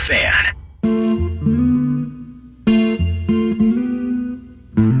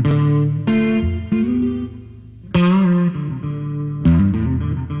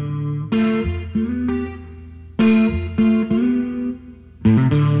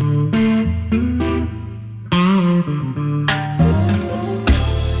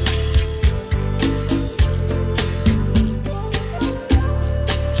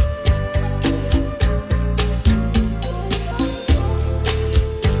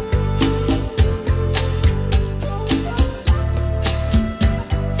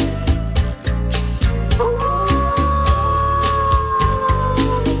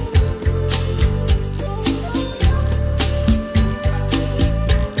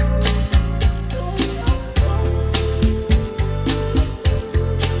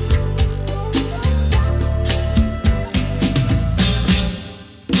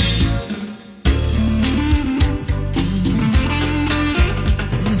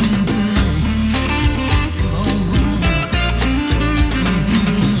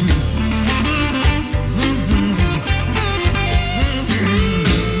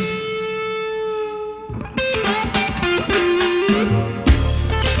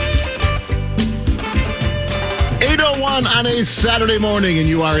1 on a Saturday morning, and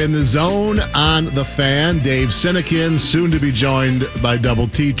you are in the zone on The Fan. Dave Sinekin, soon to be joined by Double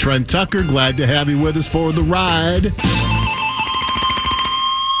T. Trent Tucker. Glad to have you with us for the ride.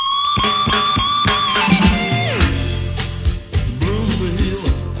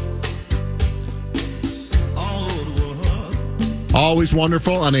 Always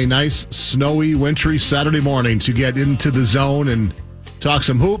wonderful on a nice, snowy, wintry Saturday morning to get into the zone and talk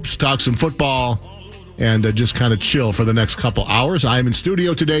some hoops, talk some football, and just kind of chill for the next couple hours. I am in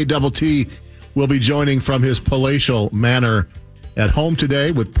studio today. Double T will be joining from his palatial manor at home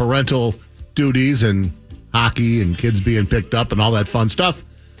today with parental duties and hockey and kids being picked up and all that fun stuff.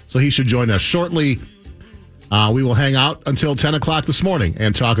 So he should join us shortly. We will hang out until 10 o'clock this morning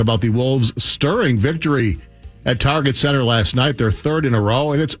and talk about the Wolves' stirring victory at Target Center last night, their third in a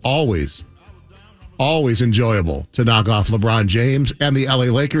row, and it's always enjoyable to knock off LeBron James and the LA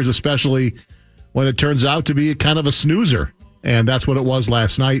Lakers, especially when it turns out to be kind of a snoozer. And that's what it was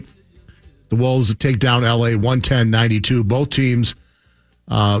last night. The Wolves take down LA 110-92. Both teams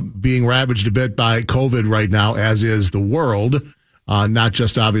being ravaged a bit by COVID right now, as is the world. Not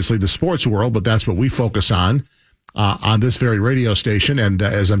just obviously the sports world, but that's what we focus on this very radio station. And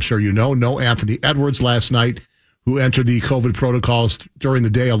as I'm sure you know, no Anthony Edwards last night, who entered the COVID protocols during the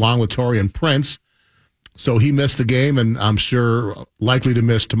day along with Taurean Prince. So he missed the game, and I'm sure likely to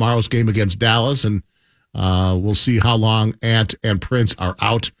miss tomorrow's game against Dallas. And we'll see how long Ant and Prince are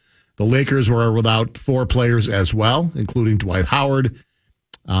out. The Lakers were without 4 players as well, including Dwight Howard,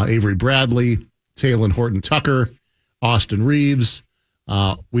 Avery Bradley, Talen Horton-Tucker, Austin Reeves.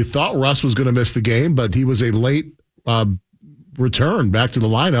 We thought Russ was going to miss the game, but he was a late return back to the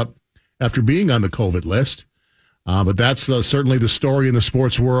lineup after being on the COVID list. But that's certainly the story in the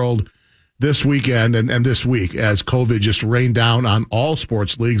sports world this weekend and this week, as COVID just rained down on all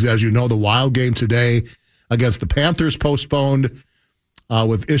sports leagues. As you know, the Wild game today against the Panthers postponed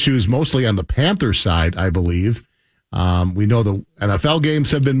with issues mostly on the Panthers side, I believe. We know the NFL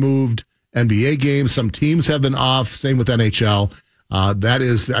games have been moved, NBA games, some teams have been off, same with NHL. That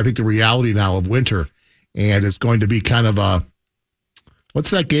is, I think, the reality now of winter. And it's going to be kind of a,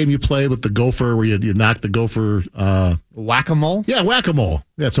 what's that game you play with the gopher where you knock the gopher? Whack-a-mole? Yeah, whack-a-mole.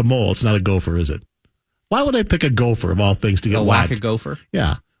 Yeah, it's a mole. It's not a gopher, is it? Why would I pick a gopher of all things to get whacked? Whack-a-gopher?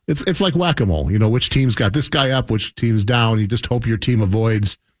 Yeah. It's like whack-a-mole. You know, which team's got this guy up, which team's down. You just hope your team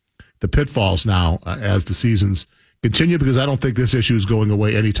avoids the pitfalls now as the seasons continue, because I don't think this issue is going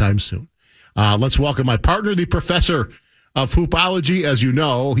away anytime soon. Let's welcome my partner, the professor of hoopology. As you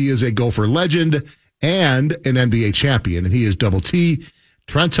know, he is a Gopher legend and an NBA champion, and he is Double T.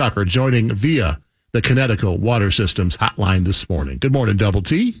 Trent Tucker, joining via the Connecticut Water Systems hotline this morning. Good morning, Double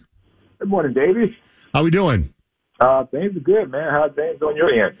T. Good morning, Davey. How we doing? Things are good, man. How's things on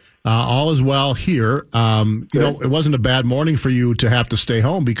your end? All is well here. You know, it wasn't a bad morning for you to have to stay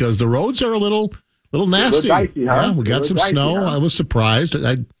home because the roads are a little nasty. A little dicey, huh? Yeah, we got some snow. Huh? I was surprised.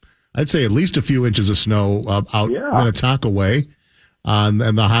 I'd say at least a few inches of snow out Minnetonka way, and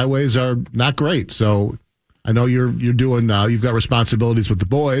the highways are not great. So I know you're doing. You've got responsibilities with the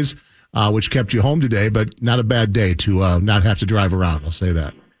boys, which kept you home today, but not a bad day to not have to drive around. I'll say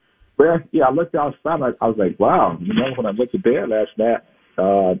that. Well, yeah, I looked outside. I was like, wow. You know, when I went to bed last night,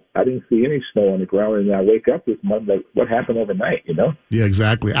 I didn't see any snow on the ground, and I wake up this morning, like, what happened overnight, you know? Yeah,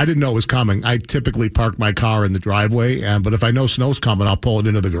 exactly. I didn't know it was coming. I typically park my car in the driveway, but if I know snow's coming, I'll pull it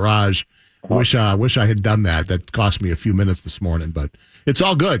into the garage. Wish I had done that. That cost me a few minutes this morning, but it's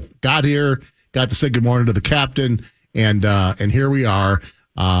all good. Got here, got to say good morning to the captain, and here we are.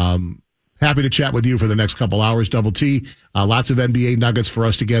 Happy to chat with you for the next couple hours, Double T. Lots of NBA nuggets for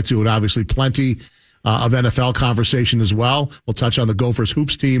us to get to, and obviously plenty of NFL conversation as well. We'll touch on the Gophers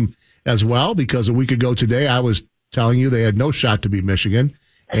hoops team as well, because a week ago today I was telling you they had no shot to beat Michigan,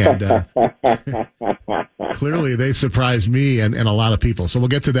 and clearly they surprised me and a lot of people. So we'll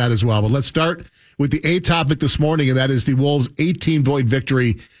get to that as well. But let's start with the A topic this morning, and that is the Wolves' 18-point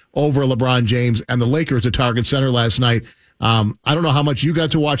victory over LeBron James and the Lakers at Target Center last night. I don't know how much you got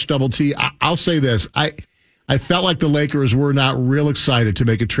to watch, Double T. I'll say this. I felt like the Lakers were not real excited to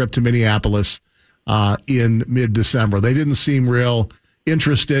make a trip to Minneapolis in mid-December. They didn't seem real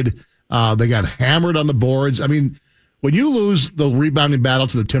interested. They got hammered on the boards. I mean, when you lose the rebounding battle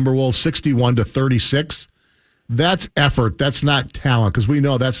to the Timberwolves 61-36, that's effort. That's not talent, because we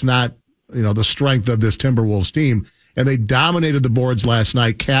know that's not, the strength of this Timberwolves team. And they dominated the boards last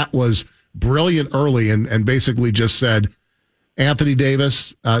night. Cat was brilliant early and basically just said, Anthony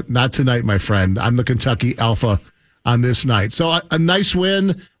Davis, not tonight, my friend. I'm the Kentucky Alpha on this night. So a nice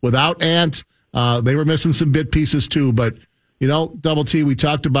win without Ant. They were missing some bit pieces too, but Double T, we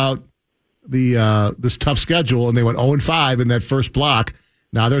talked about this tough schedule, and they went 0-5 in that first block.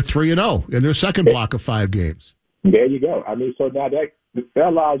 Now they're 3-0 in their second block of 5 games. There you go. I mean, so now that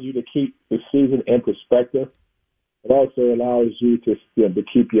allows you to keep the season in perspective. It also allows you to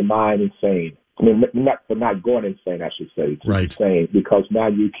keep your mind insane. I mean, not going insane, I should say. Right. Insane, because now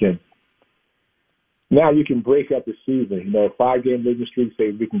you can break up the season. 5-game losing streak,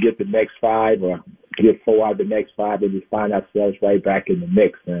 say we can get the next 5 or get 4 out of the next 5, and we find ourselves right back in the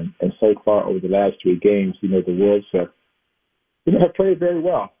mix. And so far over the last 3 games, the Wolves have played very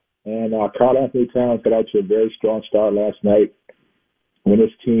well. And Karl-Anthony Towns got out to a very strong start last night when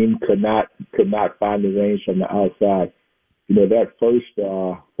his team could not find the range from the outside. That first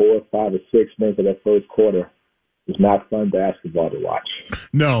 4, 5, or 6 minutes of that first quarter was not fun basketball to watch.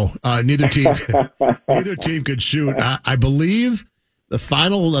 No, neither team could shoot. I believe the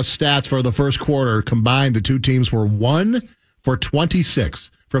final stats for the first quarter combined, the two teams were 1 for 26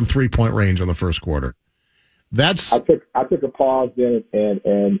 from 3-point range in the first quarter. I took a pause then and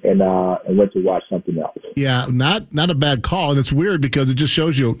went to watch something else. Yeah, not a bad call, and it's weird because it just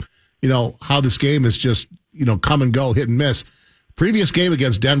shows you, how this game is just come and go, hit and miss. Previous game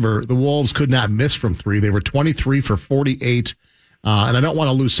against Denver, the Wolves could not miss from 3. They were 23 for 48, and I don't want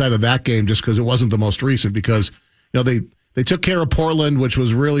to lose sight of that game just because it wasn't the most recent. Because they took care of Portland, which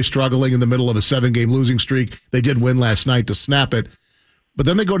was really struggling in the middle of a 7-game losing streak. They did win last night to snap it. But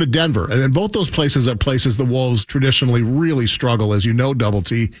then they go to Denver, and in both those places are places the Wolves traditionally really struggle, as you know, Double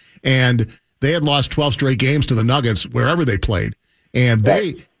T. And they had lost 12 straight games to the Nuggets wherever they played, and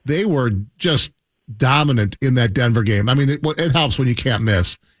they were just dominant in that Denver game. I mean, it helps when you can't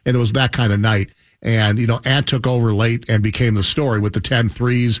miss, and it was that kind of night. And Ant took over late and became the story with the 10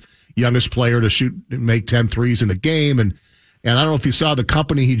 threes, youngest player to make 10 threes in a game. And I don't know if you saw the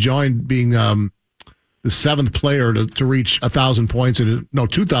company he joined being the 7th player to reach 1,000 points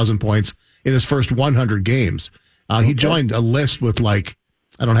 2,000 points in his first 100 games. He joined a list with I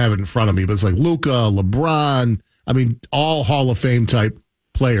don't have it in front of me, but it's like Luka, LeBron. I mean, all Hall of Fame type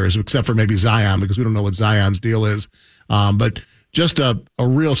players, except for maybe Zion, because we don't know what Zion's deal is. But just a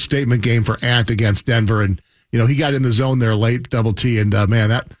real statement game for Ant against Denver. And, he got in the zone there late, Double T. And, man,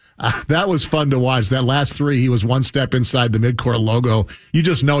 that was fun to watch. That last 3, he was one step inside the midcourt logo. You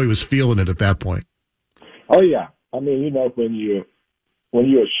just know he was feeling it at that point. Oh yeah, I mean, when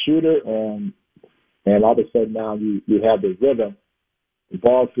you're a shooter and all of a sudden now you have the rhythm, the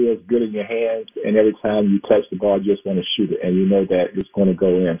ball feels good in your hands, and every time you touch the ball, you just want to shoot it, and you know that it's going to go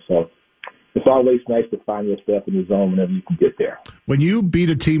in. So it's always nice to find yourself in the zone whenever you can get there. When you beat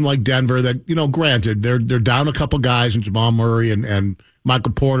a team like Denver, that granted they're down a couple guys in Jamal Murray and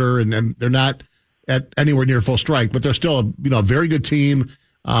Michael Porter, and they're not at anywhere near full strike, but they're still a very good team.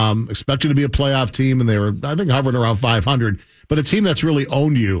 Expected to be a playoff team, and they were, I think, hovering around 500. But a team that's really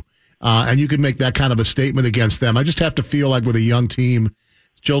owned you, and you can make that kind of a statement against them. I just have to feel like with a young team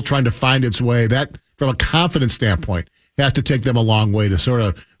still trying to find its way, that from a confidence standpoint has to take them a long way to sort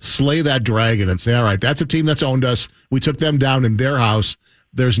of slay that dragon and say, all right, that's a team that's owned us. We took them down in their house.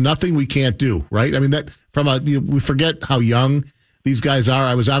 There's nothing we can't do, right? I mean, we forget how young these guys are.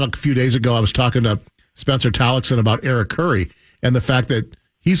 I was out a few days ago. I was talking to Spencer Tollickson about Eric Curry and the fact that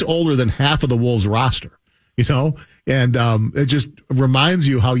he's older than half of the Wolves roster, and it just reminds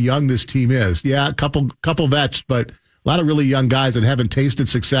you how young this team is. Yeah, a couple vets, but a lot of really young guys that haven't tasted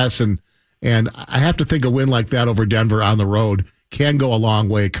success. And I have to think a win like that over Denver on the road can go a long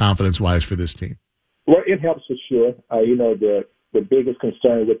way confidence-wise for this team. Well, it helps for sure. The biggest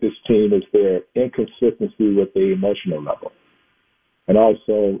concern with this team is their inconsistency with the emotional level, and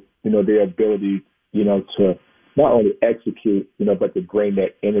also their ability to not only execute, but to bring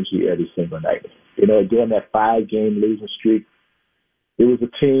that energy every single night. During that 5-game losing streak, it was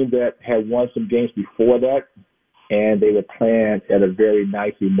a team that had won some games before that, and they were playing at a very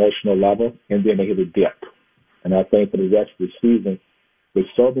nice emotional level, and then they hit a dip. And I think for the rest of the season, with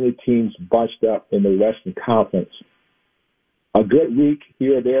so many teams bunched up in the Western Conference, a good week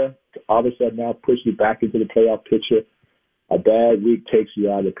here or there, all of a sudden now push you back into the playoff picture. A bad week takes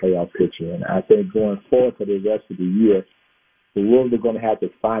you out of the playoff picture. And I think going forward for the rest of the year, the Wolves are going to have to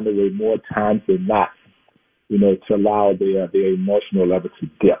find a way more times than not, to allow their emotional level to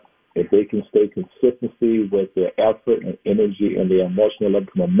dip. If they can stay consistency with their effort and energy and their emotional level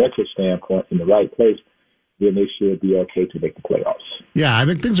from a mental standpoint in the right place, then they should be okay to make the playoffs. Yeah, I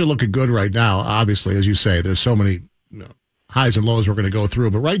think things are looking good right now. Obviously, as you say, there's so many highs and lows we're going to go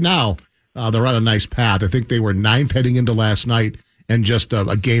through. But right now, they're on a nice path. I think they were 9th heading into last night and just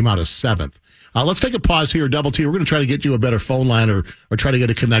a game out of 7th. Let's take a pause here, Double T. We're going to try to get you a better phone line or try to get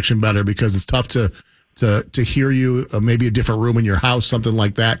a connection better because it's tough to hear you, maybe a different room in your house, something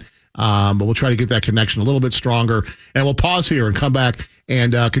like that. But we'll try to get that connection a little bit stronger. And we'll pause here and come back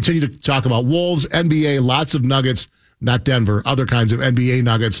and continue to talk about Wolves, NBA, lots of nuggets, not Denver, other kinds of NBA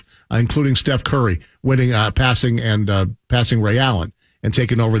nuggets, including Steph Curry winning passing Ray Allen and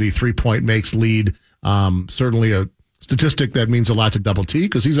taking over the 3-point makes lead. Certainly a statistic that means a lot to Double T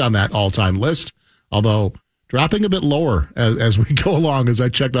because he's on that all-time list, although dropping a bit lower as we go along as I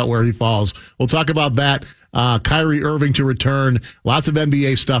checked out where he falls. We'll talk about that. Kyrie Irving to return, lots of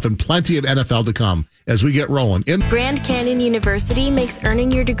NBA stuff, and plenty of NFL to come as we get rolling. Grand Canyon University makes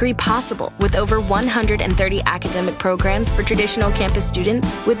earning your degree possible with over 130 academic programs for traditional campus students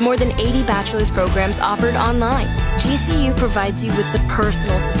with more than 80 bachelor's programs offered online. GCU provides you with the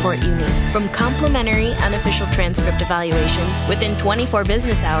personal support you need, from complimentary unofficial transcript evaluations within 24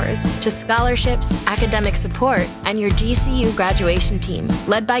 business hours to scholarships, academic support, and your GCU graduation team,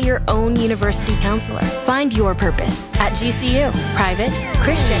 led by your own university counselor. Find your purpose at GCU. Private,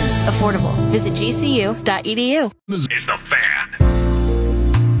 Christian, affordable. Visit gcu.edu. This is The Fan.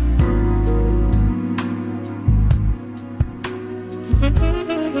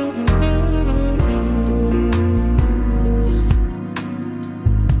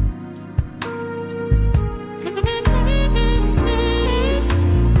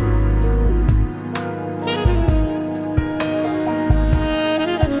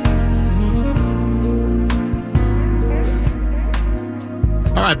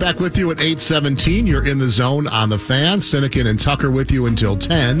 All right, back with you at 8:17. You're in the zone on The Fan. Sinekin and Tucker with you until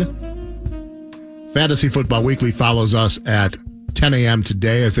 10. Fantasy Football Weekly follows us at 10 a.m.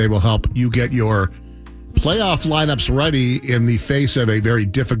 today as they will help you get your playoff lineups ready in the face of a very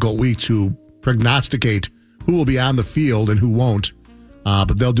difficult week to prognosticate who will be on the field and who won't.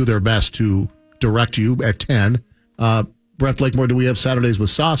 But they'll do their best to direct you at 10. Brett Blakemore, do we have Saturdays with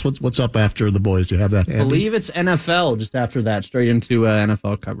Sauce? What's up after the boys? Do you have that, Andy? I believe it's NFL just after that, straight into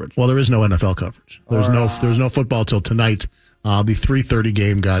NFL coverage. Well, there is no NFL coverage. There's no football till tonight. The 3:30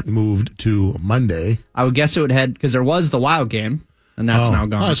 game got moved to Monday. I would guess it would head, because there was the Wild game, and that's now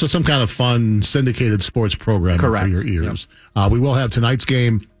gone. Oh, so some kind of fun syndicated sports programming for your ears. Yep. We will have tonight's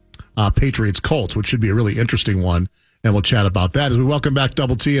game, Patriots-Colts, which should be a really interesting one, and we'll chat about that as we welcome back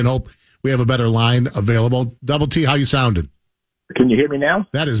Double T and hope we have a better line available. Double T, how you sounding? Can you hear me now?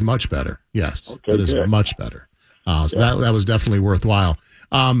 That is much better. Yes, okay, that is good. much better. So that was definitely worthwhile.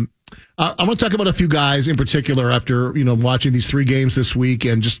 I want to talk about a few guys in particular after watching these 3 games this week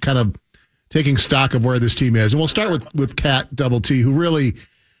and just kind of taking stock of where this team is. And we'll start with Cat Double T, who really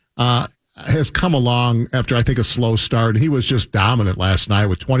has come along after I think a slow start. He was just dominant last night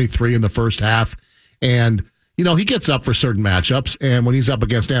with 23 in the first half, and he gets up for certain matchups, and when he's up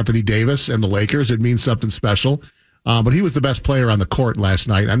against Anthony Davis and the Lakers, it means something special. But he was the best player on the court last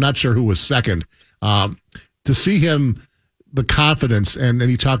night. I'm not sure who was second. To see him, the confidence, and then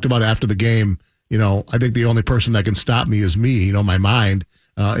he talked about after the game, I think the only person that can stop me is me, my mind.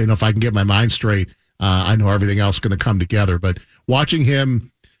 If I can get my mind straight, I know everything else is going to come together. But watching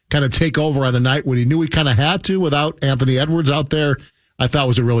him kind of take over on a night when he knew he kind of had to without Anthony Edwards out there, I thought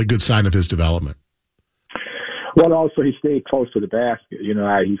was a really good sign of his development. Well, also, he stayed close to the basket. He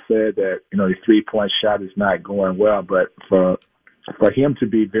said that, the 3-point shot is not going well, but for him to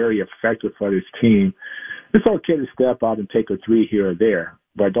be very effective for this team, it's okay to step out and take a 3 here or there,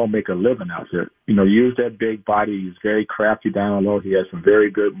 but don't make a living out of it. Use that big body. He's very crafty down low. He has some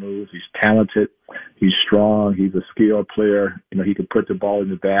very good moves. He's talented. He's strong. He's a skilled player. He can put the ball in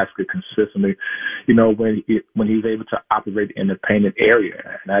the basket consistently, when he's able to operate in the painted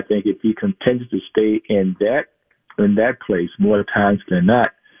area. And I think if he continues to stay in that place more times than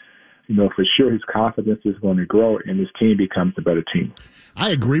not, for sure his confidence is going to grow and his team becomes a better team. I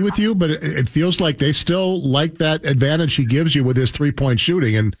agree with you, but it feels like they still like that advantage he gives you with his 3-point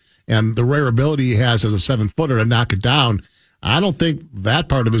shooting and the rare ability he has as a 7-footer to knock it down. I don't think that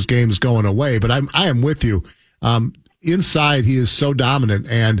part of his game is going away, but I am with you. Inside, he is so dominant,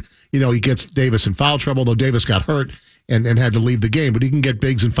 and, he gets Davis in foul trouble, though Davis got hurt and had to leave the game, but he can get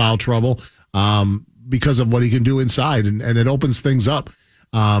Biggs in foul trouble because of what he can do inside, and it opens things up.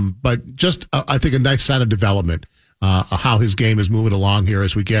 But just, I think, a nice sign of development, how his game is moving along here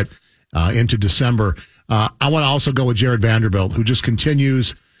as we get into December. I want to also go with Jared Vanderbilt, who just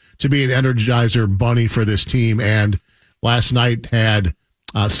continues to be an energizer bunny for this team, and last night had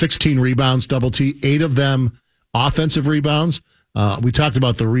 16 rebounds, Double T, 8 of them offensive rebounds. We talked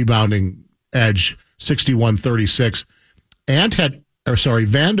about the rebounding edge, 61-36.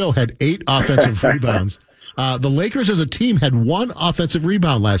 Vando had 8 offensive rebounds. The Lakers as a team had 1 offensive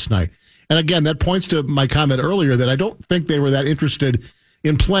rebound last night. And again, that points to my comment earlier that I don't think they were that interested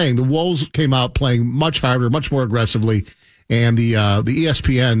in playing. The Wolves came out playing much harder, much more aggressively. And the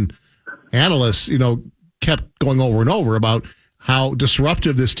ESPN analysts, kept going over and over about how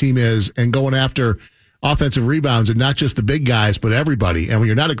disruptive this team is and going after offensive rebounds, and not just the big guys, but everybody. And when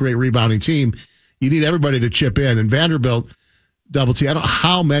you're not a great rebounding team, you need everybody to chip in. And Vanderbilt, Double T, I don't know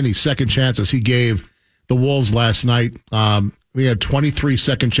how many second chances he gave the Wolves last night. We had 23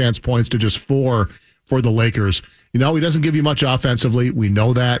 second chance points to just 4 for the Lakers. He doesn't give you much offensively. We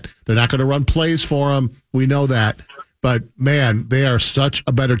know that. They're not going to run plays for him. We know that. But, man, they are such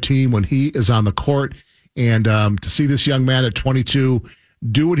a better team when he is on the court. And to see this young man at 22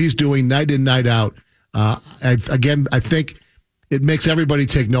 do what he's doing night in, night out, I think it makes everybody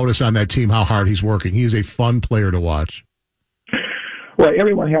take notice on that team how hard he's working. He is a fun player to watch. Well,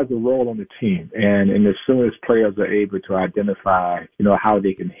 everyone has a role on the team, and as soon as players are able to identify, how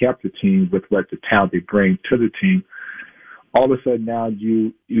they can help the team with what the talent they bring to the team, all of a sudden now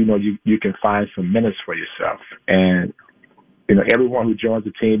you can find some minutes for yourself. And everyone who joins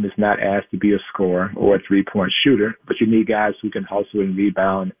the team is not asked to be a scorer or a three-point shooter, but you need guys who can hustle and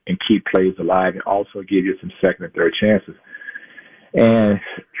rebound and keep plays alive and also give you some second and third chances. And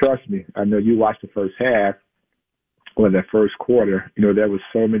trust me, I know you watched the first half or the first quarter. There was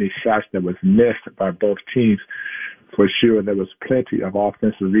so many shots that was missed by both teams. For sure, there was plenty of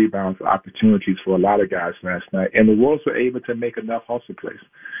offensive rebounds opportunities for a lot of guys last night. And the Wolves were able to make enough hustle plays.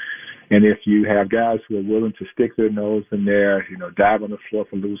 And if you have guys who are willing to stick their nose in there, dive on the floor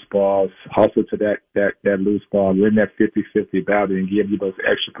for loose balls, hustle to that loose ball, win that 50-50 battle, and give you those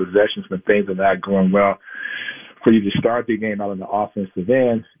extra possessions when things are not going well, for you to start the game out on the offensive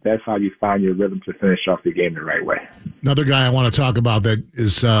end, that's how you find your rhythm to finish off the game the right way. Another guy I want to talk about that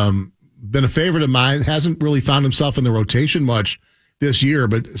is been a favorite of mine, hasn't really found himself in the rotation much this year,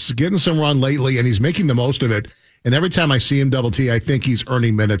 but is getting some run lately, and he's making the most of it. And every time I see him, Double T, I think he's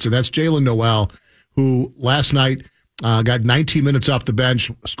earning minutes. And that's Jaylen Nowell, who last night got 19 minutes off the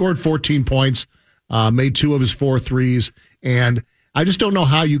bench, scored 14 points, made 2 of his 4 threes. And I just don't know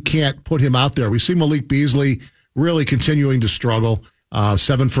how you can't put him out there. We see Malik Beasley really continuing to struggle,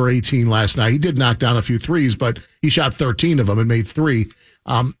 7 for 18 last night. He did knock down a few threes, but he shot 13 of them and made 3.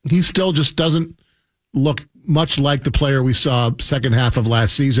 He still just doesn't look much like the player we saw second half of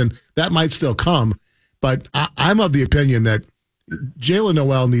last season. That might still come. But I'm of the opinion that Jaylen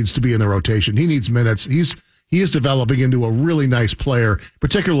Nowell needs to be in the rotation. He needs minutes. He is developing into a really nice player,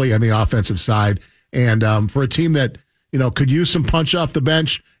 particularly on the offensive side. And for a team that could use some punch off the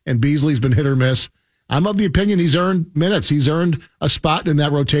bench, and Beasley's been hit or miss, I'm of the opinion he's earned minutes. He's earned a spot in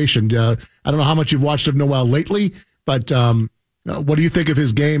that rotation. I don't know how much you've watched of Nowell lately, but what do you think of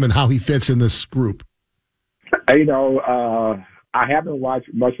his game and how he fits in this group? I haven't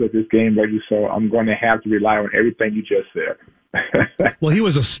watched much of this game lately, so I'm going to have to rely on everything you just said. Well, he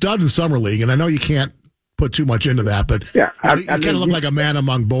was a stud in Summer League, and I know you can't put too much into that, but yeah, he kind of looked like a man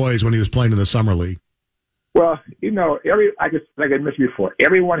among boys when he was playing in the Summer League. Well, like I mentioned before,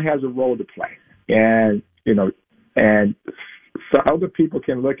 everyone has a role to play, and so other people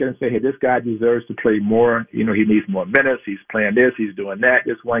can look at it and say, hey, this guy deserves to play more. He needs more minutes. He's playing this. He's doing that.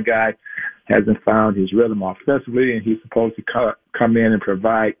 This one guy hasn't found his rhythm offensively, and he's supposed to come in and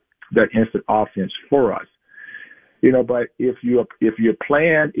provide that instant offense for us. But if you're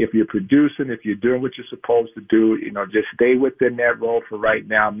playing, if you're producing, if you're doing what you're supposed to do, just stay within that role for right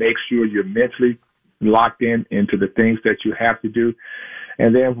now. Make sure you're mentally locked into the things that you have to do.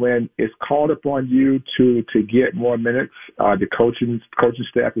 And then when it's called upon you to get more minutes, the coaching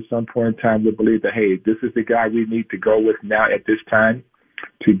staff at some point in time will believe that, hey, this is the guy we need to go with now at this time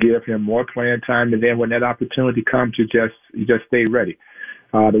to give him more playing time. And then when that opportunity comes, you just stay ready.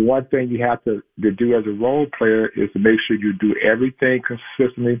 The one thing you have to do as a role player is to make sure you do everything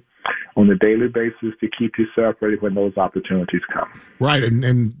consistently on a daily basis to keep yourself ready when those opportunities come. Right,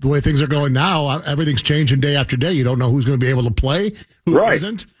 and the way things are going now, everything's changing day after day. You don't know who's going to be able to play, who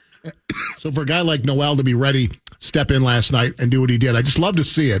isn't. So for a guy like Nowell to be ready, step in last night and do what he did, I just love to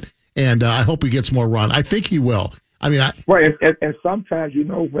see it, and I hope he gets more run. I think he will. I mean, and sometimes,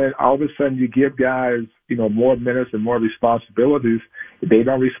 when all of a sudden you give guys, more minutes and more responsibilities, they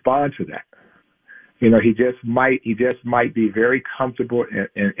don't respond to that. He just might be very comfortable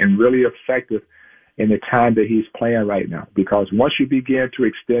and really effective in the time that he's playing right now. Because once you begin to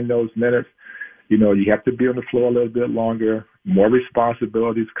extend those minutes, you have to be on the floor a little bit longer, more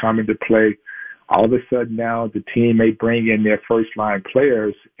responsibilities come into play. All of a sudden now the team may bring in their first-line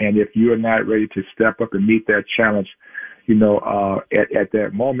players, and if you are not ready to step up and meet that challenge, at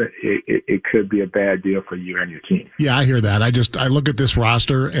that moment, it could be a bad deal for you and your team. Yeah, I hear that. I look at this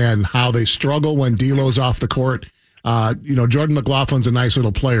roster and how they struggle when D'Lo's off the court. Jordan McLaughlin's a nice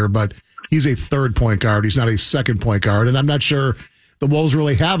little player, but he's a third point guard. He's not a second point guard, and I'm not sure the Wolves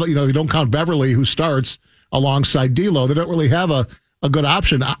really have, you don't count Beverly, who starts alongside D'Lo. They don't really have a good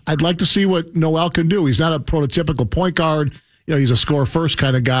option. I'd like to see what Noel can do. He's not a prototypical point guard. He's a score first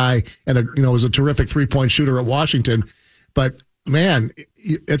kind of guy, and was a terrific 3-point shooter at Washington. But man,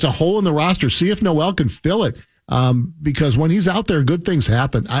 it's a hole in the roster. See if Noel can fill it, because when he's out there, good things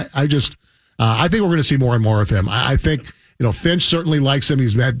happen. I think we're going to see more and more of him. I think Finch certainly likes him.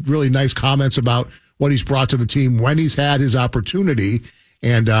 He's had really nice comments about what he's brought to the team when he's had his opportunity,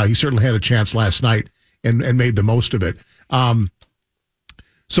 and he certainly had a chance last night and made the most of it.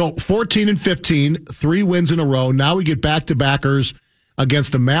 So 14-15, 3 wins in a row. Now we get back-to-backers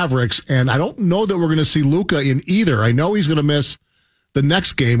against the Mavericks, and I don't know that we're going to see Luka in either. I know he's going to miss the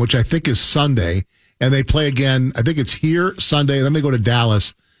next game, which I think is Sunday, and they play again. I think it's here Sunday, and then they go to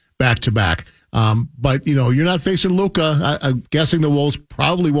Dallas back-to-back. But, you're not facing Luka. I'm guessing the Wolves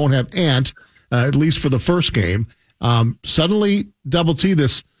probably won't have Ant, at least for the first game. Suddenly, Double T,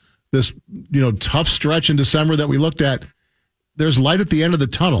 this tough stretch in December that we looked at, there's light at the end of the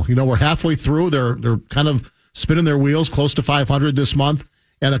tunnel. We're halfway through. They're kind of spinning their wheels, close to 500 this month,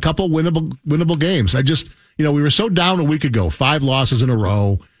 and a couple winnable games. We were so down a week ago, 5 losses in a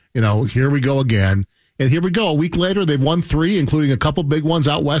row. Here we go again. And here we go. A week later, they've won 3, including a couple big ones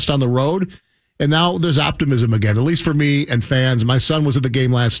out west on the road. And now there's optimism again, at least for me and fans. My son was at the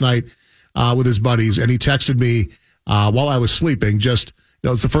game last night with his buddies, and he texted me while I was sleeping,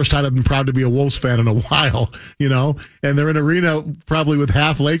 it's the first time I've been proud to be a Wolves fan in a while, and they're in an arena probably with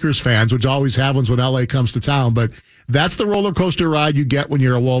half Lakers fans, which always happens when LA comes to town. But that's the roller coaster ride you get when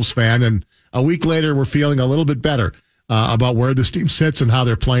you're a Wolves fan. And a week later, we're feeling a little bit better about where this team sits and how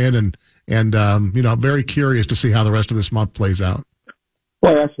they're playing. And very curious to see how the rest of this month plays out.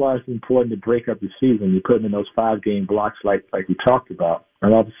 Well, that's why it's important to break up the season. You put them in those 5-game blocks like we talked about,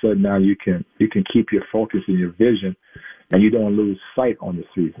 and all of a sudden now you can keep your focus and your vision, and you don't lose sight on the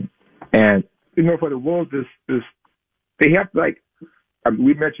season. And for the Wolves, is they have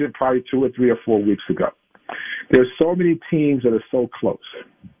we mentioned probably 2 or 3 or 4 weeks ago. There's so many teams that are so close.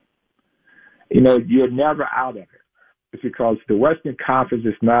 You're never out of it. It's because the Western Conference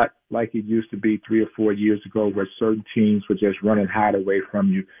is not like it used to be 3 or 4 years ago, where certain teams were just running hide away from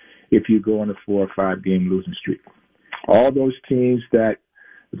you if you go on a 4 or 5 game losing streak. All those teams that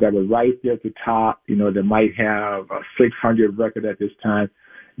were right there at the top, that might have a 600 record at this time,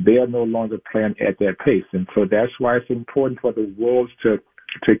 they are no longer playing at that pace. And so that's why it's important for the Wolves to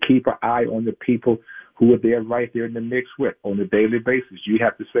keep an eye on the people who are there right there in the mix with on a daily basis. You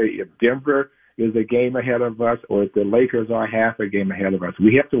have to say, if Denver is a game ahead of us, or if the Lakers are half a game ahead of us,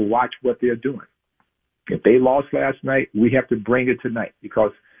 we have to watch what they're doing. If they lost last night, we have to bring it tonight,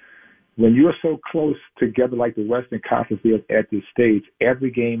 because when you're so close together like the Western Conference is at this stage,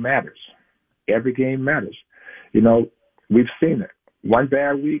 every game matters. Every game matters. We've seen it. One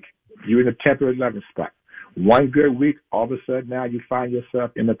bad week, you're in the 10th or 11th spot. One good week, all of a sudden now you find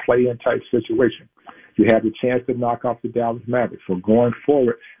yourself in a play-in type situation. You have the chance to knock off the Dallas Mavericks. So going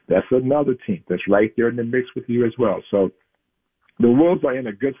forward, that's another team that's right there in the mix with you as well. So the Wolves are in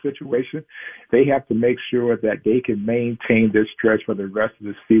a good situation. They have to make sure that they can maintain this stretch for the rest of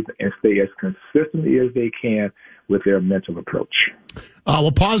the season and stay as consistently as they can with their mental approach.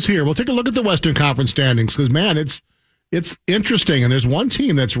 We'll pause here. We'll take a look at the Western Conference standings, because, man, it's interesting. And there's one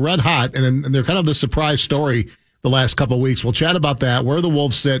team that's red hot, and they're kind of the surprise story the last couple of weeks. We'll chat about that, where the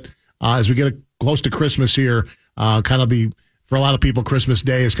Wolves sit as we get close to Christmas here. For a lot of people, Christmas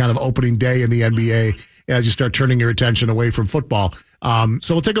Day is kind of opening day in the NBA as you start turning your attention away from football. So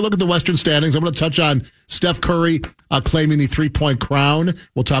we'll take a look at the Western standings. I'm going to touch on Steph Curry claiming the 3-point crown.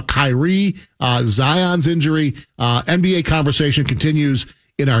 We'll talk Kyrie, Zion's injury. NBA conversation continues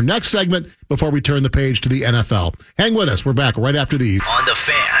in our next segment before we turn the page to the NFL. Hang with us. We're back right after these. On the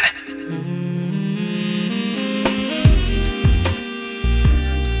Fan.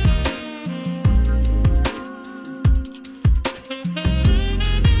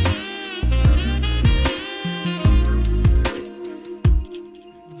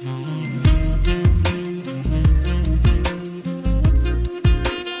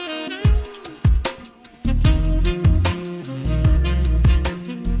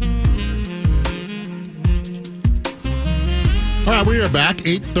 All right, we are back,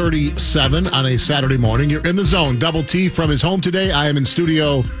 8:37 on a Saturday morning. You're in the zone. Double T from his home today. I am in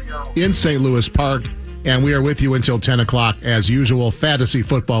studio in St. Louis Park, and we are with you until 10 o'clock as usual. Fantasy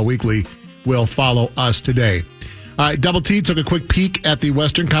Football Weekly will follow us today. All right, Double T took a quick peek at the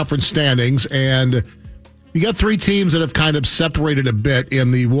Western Conference standings, and you got 3 teams that have kind of separated a bit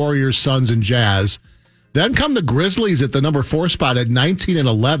in the Warriors, Suns, and Jazz. Then come the Grizzlies at the number 4 spot at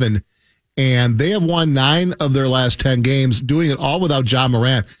 19-11. and they have won 9 of their last 10 games, doing it all without Ja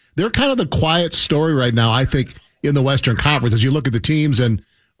Morant. They're kind of the quiet story right now, I think, in the Western Conference. As you look at the teams and,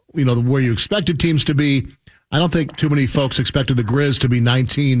 where you expected teams to be, I don't think too many folks expected the Grizz to be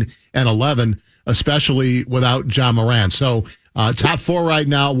 19-11, especially without Ja Morant. So top 4 right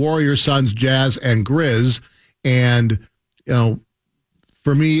now, Warriors, Suns, Jazz, and Grizz. And,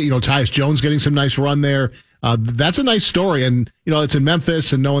 for me, Tyus Jones getting some nice run there. That's a nice story. And, it's in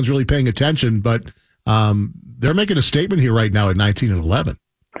Memphis and no one's really paying attention, but they're making a statement here right now at 19-11.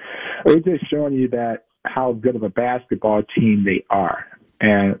 It's just showing you that how good of a basketball team they are.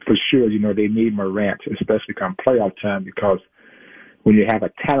 And for sure, they need Morant, especially come playoff time, because when you have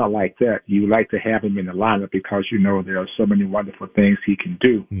a talent like that, you like to have him in the lineup because there are so many wonderful things he can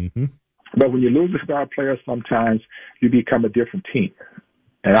do. Mm-hmm. But when you lose a star player, sometimes you become a different team.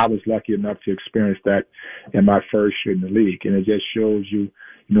 And I was lucky enough to experience that in my first year in the league. And it just shows you,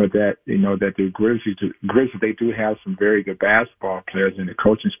 that the Grizzlies, they do have some very good basketball players, and the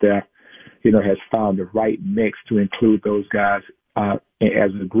coaching staff, has found the right mix to include those guys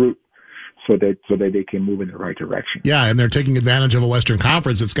as a group so that they can move in the right direction. Yeah, and they're taking advantage of a Western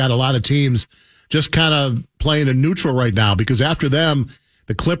Conference. It's got a lot of teams just kind of playing in neutral right now, because after them,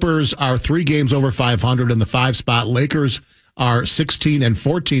 the Clippers are 3 games over 500 in the 5 spot. Lakers are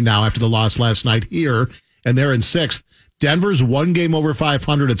 16-14 now after the loss last night here, and they're in 6th. Denver's 1 game over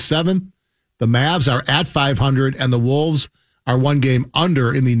 500 at 7. The Mavs are at 500, and the Wolves are 1 game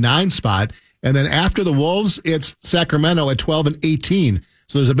under in the 9 spot. And then after the Wolves, it's Sacramento at 12-18.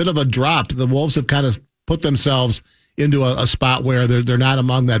 So there's a bit of a drop. The Wolves have kind of put themselves into a spot where they're not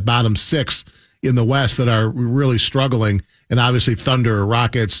among that bottom 6 in the West that are really struggling. And obviously Thunder,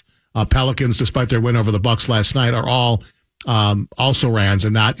 Rockets, Pelicans, despite their win over the Bucks last night, are all also rans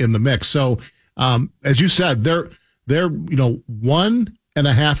and not in the mix. So as you said, they're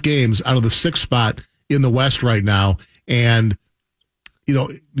 1.5 games out of the 6th spot in the West right now. And,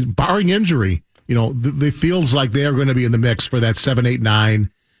 barring injury, it feels like they are going to be in the mix for that 7, 8, 9,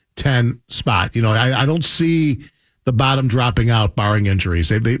 10 spot. I don't see the bottom dropping out barring injuries.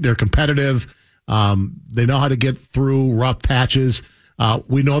 They're competitive. They know how to get through rough patches.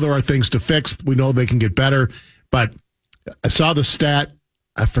 We know there are things to fix. We know they can get better. But I saw the stat.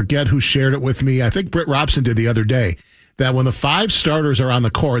 I forget who shared it with me. I think Britt Robson did the other day, that when the 5 starters are on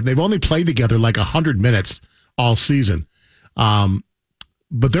the court, they've only played together like 100 minutes all season.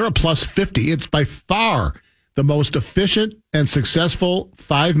 But they're a plus 50. It's by far the most efficient and successful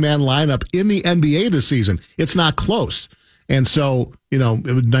 5-man lineup in the NBA this season. It's not close. And so, it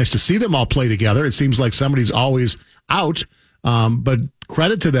was nice to see them all play together. It seems like somebody's always out. But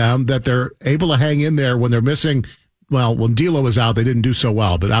credit to them that they're able to hang in there when they're missing. Well, when D'Lo was out, they didn't do so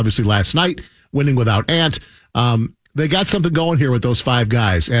well. But obviously last night, winning without Ant, they got something going here with those 5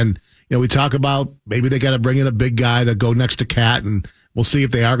 guys. And, we talk about maybe they got to bring in a big guy to go next to Cat, and we'll see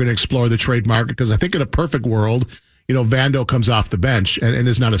if they are going to explore the trade market, because I think in a perfect world, Vando comes off the bench and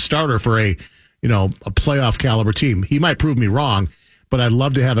is not a starter for a playoff caliber team. He might prove me wrong, but I'd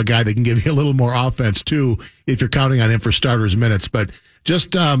love to have a guy that can give you a little more offense too, if you're counting on him for starters minutes. But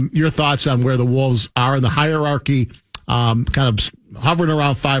just your thoughts on where the Wolves are in the hierarchy, kind of hovering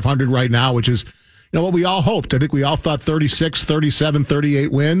around 500 right now, which is, what we all hoped. I think we all thought 36, 37,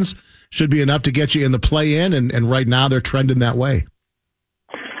 38 wins should be enough to get you in the play-in, and right now they're trending that way.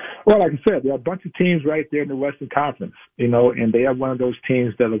 Well, like I said, there are a bunch of teams right there in the Western Conference, and they are one of those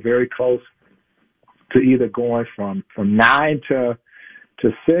teams that are very close to either going from 9 to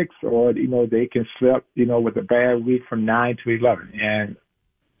 6, or, they can slip, with a bad week from 9 to 11. And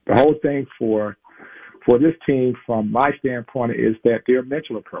the whole thing for this team, from my standpoint, is that their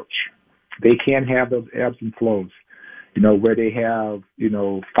mental approach. They can't have those ebbs and flows, where they have,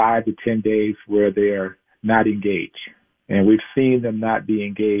 5 to 10 days where they're not engaged. And we've seen them not be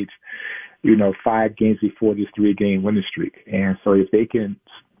engaged, 5 games before this 3-game winning streak. And so if they can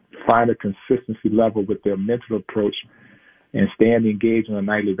find a consistency level with their mental approach and staying engaged on a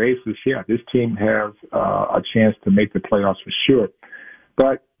nightly basis, yeah, this team has a chance to make the playoffs for sure.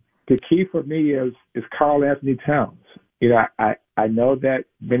 But the key for me is Karl Anthony Towns. I know that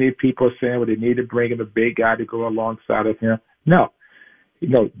many people are saying, well, they need to bring in a big guy to go alongside of him. No.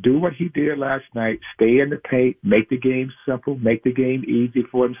 Do what he did last night. Stay in the paint. Make the game simple. Make the game easy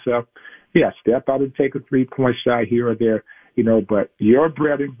for himself. Yeah, step out and take a 3-point shot here or there. But your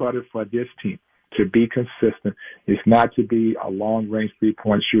bread and butter for this team to be consistent is not to be a long-range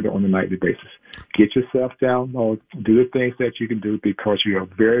 3-point shooter on a nightly basis. Get yourself down low. Do the things that you can do, because you're a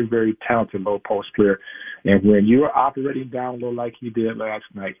very, very talented low-post player. And when you're operating down low like you did last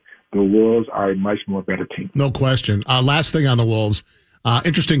night, the Wolves are a much more better team. No question. Last thing on the Wolves,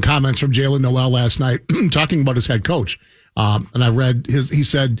 Interesting comments from Jalen Noel last night talking about his head coach. And I read he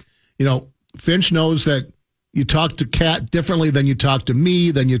said, Finch knows that you talk to Cat differently than you talk to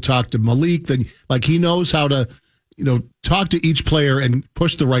me, than you talk to Malik. He knows how to, talk to each player and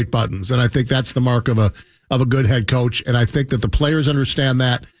push the right buttons. And I think that's the mark of a good head coach. And I think that the players understand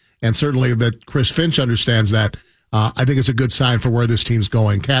that, and certainly that Chris Finch understands that. I think it's a good sign for where this team's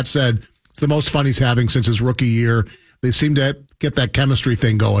going. Cat said it's the most fun he's having since his rookie year. They seem to get that chemistry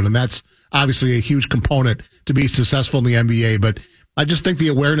thing going, and that's obviously a huge component to be successful in the NBA. But I just think the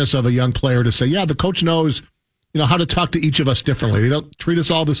awareness of a young player to say, yeah, the coach knows, how to talk to each of us differently. They don't treat us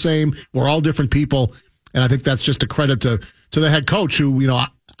all the same. We're all different people. And I think that's just a credit to the head coach who,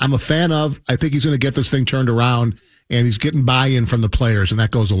 I'm a fan of. I think he's going to get this thing turned around, and he's getting buy-in from the players, and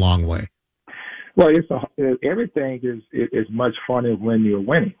that goes a long way. Well, everything is much funner when you're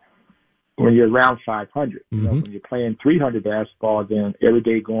winning. When you're around 500, when you're playing 300 basketball, then every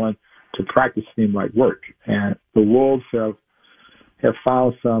day going to practice seems like work. And the Wolves have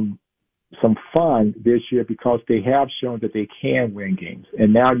found some fun this year because they have shown that they can win games.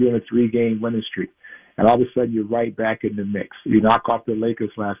 And now you're in a 3-game winning streak, and all of a sudden you're right back in the mix. You knock off the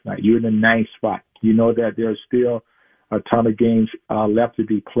Lakers last night. You're in the 9th spot. You know that there's still a ton of games left to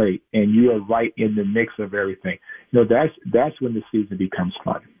be played, and you are right in the mix of everything. That's when the season becomes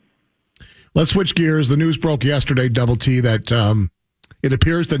fun. Let's switch gears. The news broke yesterday, Double T, that it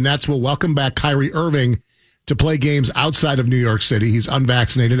appears the Nets will welcome back Kyrie Irving to play games outside of New York City. He's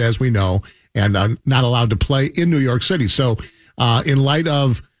unvaccinated, as we know, and not allowed to play in New York City. So in light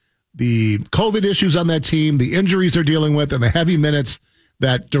of the COVID issues on that team, the injuries they're dealing with, and the heavy minutes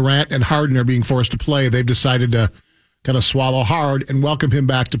that Durant and Harden are being forced to play, they've decided to kind of swallow hard and welcome him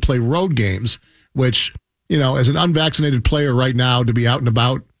back to play road games, which, as an unvaccinated player right now, to be out and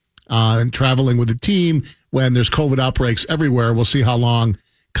about and traveling with the team when there's COVID outbreaks everywhere. We'll see how long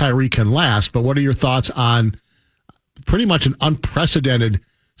Kyrie can last. But what are your thoughts on pretty much an unprecedented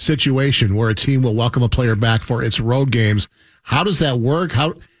situation where a team will welcome a player back for its road games? How does that work?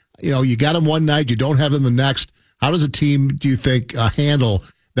 How, you got him one night, you don't have him the next. How does a team, do you think, handle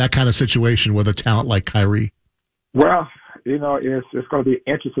that kind of situation with a talent like Kyrie? Well, it's going to be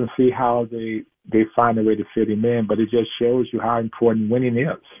interesting to see how they find a way to fit him in, but it just shows you how important winning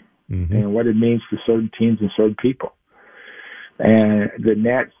is. And what it means to certain teams and certain people. And the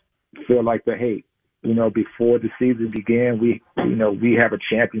Nets feel like before the season began, we have a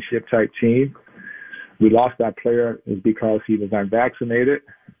championship type team. We lost our player is because he was unvaccinated,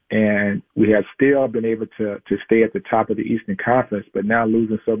 and we have still been able to stay at the top of the Eastern Conference, but now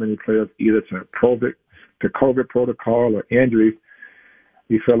losing so many players either to COVID protocol or injuries,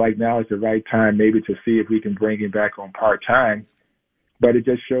 we feel like now is the right time maybe to see if we can bring him back on part-time. But it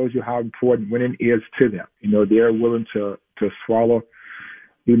just shows you how important winning is to them. They're willing to swallow,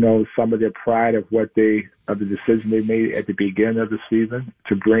 some of their pride of the decision they made at the beginning of the season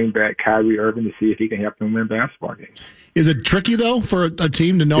to bring back Kyrie Irving to see if he can help them win basketball games. Is it tricky, though, for a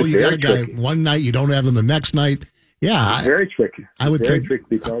team to know it's you got a guy tricky. one night, you don't have him the next night? Yeah. It's very tricky. I would very think. tricky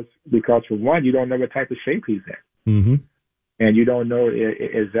because for one, you don't know what type of shape he's in. Mm-hmm. And you don't know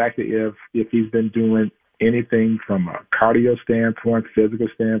exactly if he's been doing anything from a cardio standpoint, physical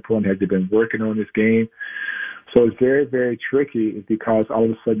standpoint. Has he been working on his game? So it's very, very tricky because all of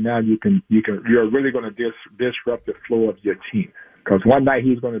a sudden now you're really going to disrupt the flow of your team. Because one night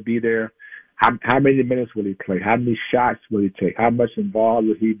he's going to be there. How many minutes will he play? How many shots will he take? How much involved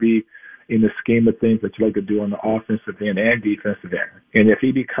will he be in the scheme of things that you like to do on the offensive end and defensive end? And if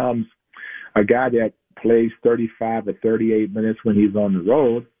he becomes a guy that plays 35 or 38 minutes when he's on the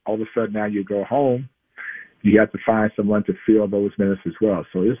road, all of a sudden now you go home, you have to find someone to fill those minutes as well.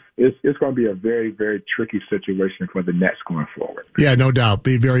 So it's going to be a very, very tricky situation for the Nets going forward. Yeah, no doubt.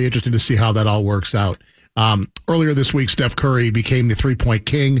 Be very interesting to see how that all works out. Earlier this week, Steph Curry became the three-point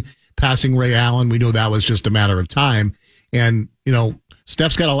king, passing Ray Allen. We knew that was just a matter of time. And,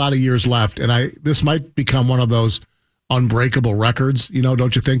 Steph's got a lot of years left, and this might become one of those unbreakable records,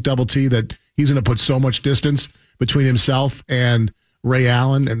 don't you think, Double T, that he's going to put so much distance between himself and Ray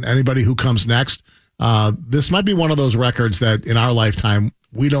Allen and anybody who comes next. This might be one of those records that in our lifetime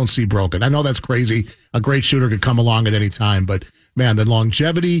we don't see broken. I know that's crazy. A great shooter could come along at any time, but man, the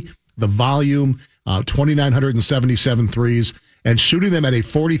longevity, the volume, 2,977 threes, and shooting them at a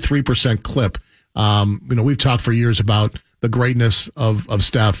 43% clip. We've talked for years about the greatness of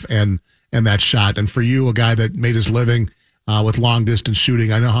Steph and that shot. And for you, a guy that made his living with long distance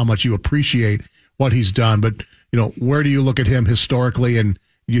shooting, I know how much you appreciate what he's done. But where do you look at him historically, and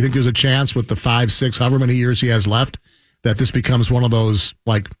do you think there's a chance with the 5, 6, however many years he has left, that this becomes one of those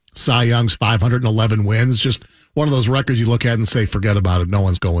like Cy Young's 511 wins? Just one of those records you look at and say, forget about it. No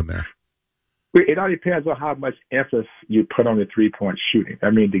one's going there. It all depends on how much emphasis you put on the 3-point shooting. I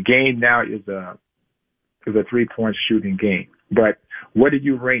mean, the game now is a 3-point shooting game. But what do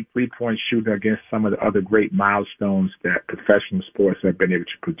you rank 3-point shooting against some of the other great milestones that professional sports have been able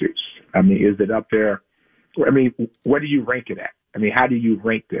to produce? I mean, is it up there? I mean, what do you rank it at? I mean, how do you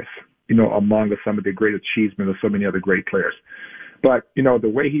rank this, among some of the great achievements of so many other great players? But, the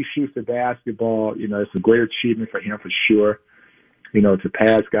way he shoots the basketball, it's a great achievement for him for sure. To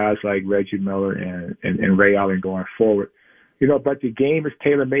pass guys like Reggie Miller and Ray Allen going forward. But the game is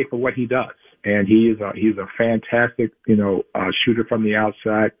tailor-made for what he does. And he's a fantastic, shooter from the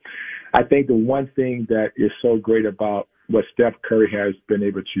outside. I think the one thing that is so great about what Steph Curry has been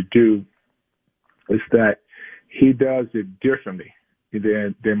able to do is that he does it differently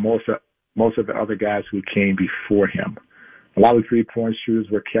than most of the other guys who came before him. A lot of 3-point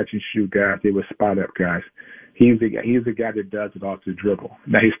shooters were catch-and-shoot guys. They were spot-up guys. He's the guy that does it off the dribble.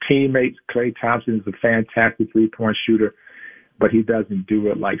 Now, his teammate, Klay Thompson, is a fantastic 3-point shooter, but he doesn't do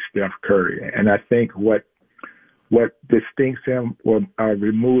it like Steph Curry. And I think what distincts him or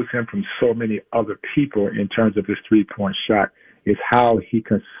removes him from so many other people in terms of his 3-point shot is how he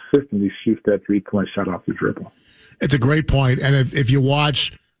consistently shoots that 3-point shot off the dribble. It's a great point. And if you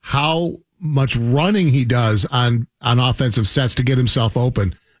watch how much running he does on offensive sets to get himself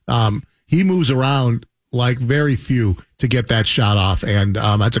open, he moves around like very few to get that shot off. And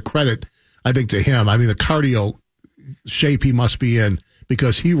that's a credit, I think, to him. I mean, the cardio shape he must be in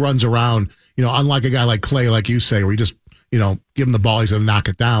because he runs around, unlike a guy like Klay, like you say, where you just, give him the ball, he's going to knock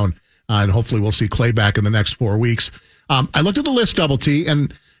it down. And hopefully we'll see Klay back in the next 4 weeks. I looked at the list, Double T,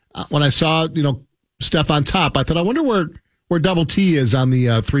 and when I saw, Steph on top, I thought, I wonder where Double T is on the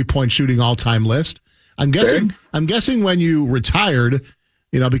 3-point shooting all-time list. I'm guessing when you retired,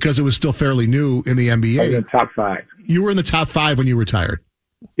 because it was still fairly new in the NBA. I was in the top 5. You were in the top 5 when you retired?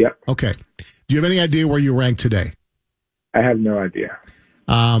 Yep. Okay. Do you have any idea where you rank today? I have no idea.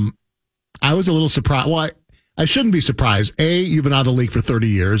 I was a little surprised. Well, I shouldn't be surprised. A, you've been out of the league for 30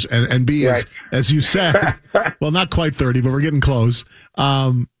 years, and B, right. as you said, well, not quite 30, but we're getting close.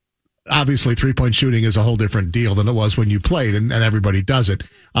 Obviously, 3-point shooting is a whole different deal than it was when you played, and everybody does it.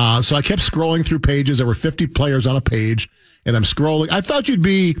 So I kept scrolling through pages. There were 50 players on a page, and I'm scrolling. I thought you'd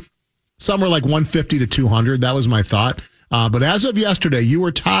be somewhere like 150 to 200. That was my thought. But as of yesterday, you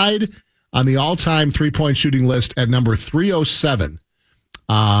were tied on the all-time 3-point shooting list at number 307.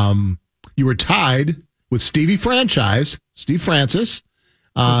 You were tied with Steve Francis,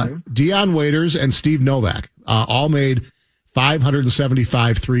 Deion Waiters, and Steve Novak. All made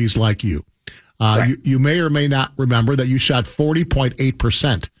 575 threes like you. Right. You may or may not remember that you shot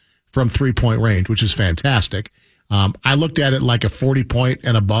 40.8% from 3-point range, which is fantastic. I looked at it like a 40-point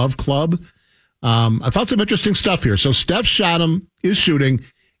and above club. I found some interesting stuff here. So Steph is shooting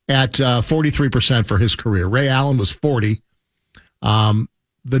at 43% for his career. Ray Allen was 40.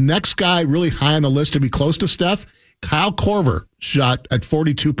 The next guy really high on the list to be close to Steph, Kyle Korver shot at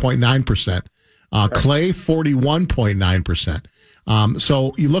 42.9%. Klay, 41.9%.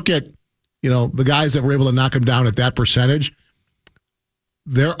 So you look at, the guys that were able to knock him down at that percentage,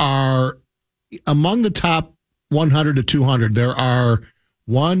 there are, among the top 100 to 200, there are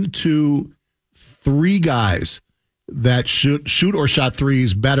 1, 2, 3 guys that shoot or shot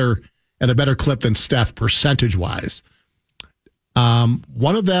threes better at a better clip than Steph percentage-wise.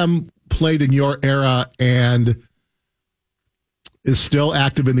 One of them played in your era and is still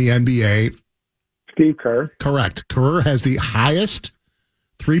active in the NBA. Steve Kerr. Correct. Kerr has the highest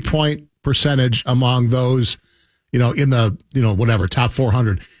 3-point percentage among those, in the, whatever, top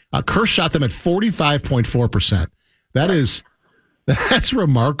 400. Kerr shot them at 45.4%. That's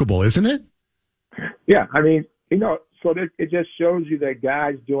remarkable, isn't it? Yeah. I mean, so it just shows you that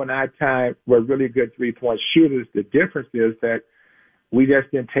guys during our time were really good 3-point shooters. The difference is that we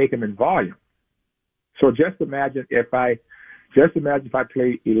just didn't take them in volume. So just imagine if I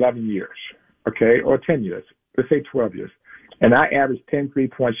played 11 years, okay, or 10 years, let's say 12 years, and I averaged 10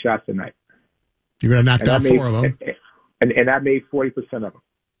 3-point shots a night. You're going to knock down 4 of them. And I made 40% of them.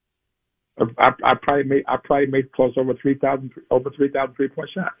 I probably made close over 3,000 3-point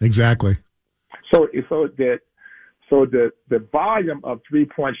shots. Exactly. So the volume of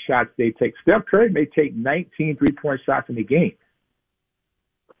 3-point shots they take. Steph Curry may take 19 3-point shots in a game.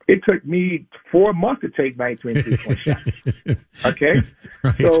 It took me 4 months to take 19 3-point shots. Okay?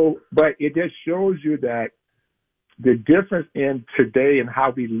 Right. So, but it just shows you that the difference in today and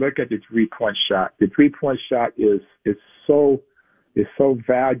how we look at the 3-point shot. The 3-point shot is so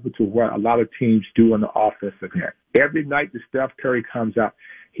valuable to what a lot of teams do on the offensive end. Every night that Steph Curry comes out,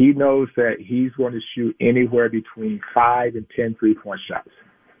 he knows that he's going to shoot anywhere between 5 and 10 3-point shots.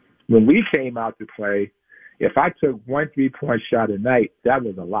 When we came out to play, if I took one 3-point shot a night, that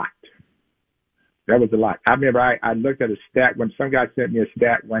was a lot. That was a lot. I remember I looked at a stat when some guy sent me a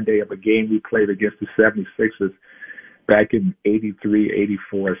stat one day of a game we played against the 76ers back in 83,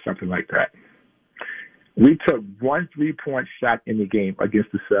 84, or something like that. We took one 3-point shot in the game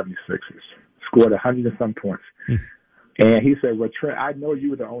against the 76ers, scored 100 and some points. And he said, well, Trent, I know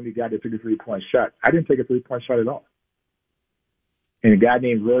you were the only guy that took a 3-point shot. I didn't take a 3-point shot at all. And a guy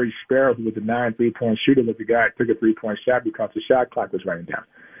named Rory Sparrow, who was a 9 3-point shooter, was the guy that took a 3-point shot because the shot clock was running down.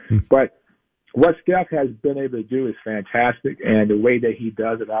 But what Steph has been able to do is fantastic. And the way that he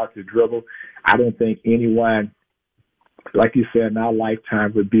does it out the dribble, I don't think anyone, like you said, in our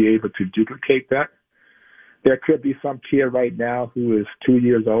lifetime would be able to duplicate that. There could be some kid right now who is 2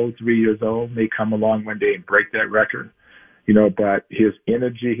 years old, 3 years old, may come along one day and break that record. But his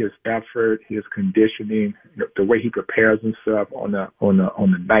energy, his effort, his conditioning, the way he prepares himself on a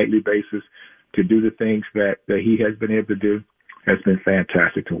nightly basis to do the things that he has been able to do has been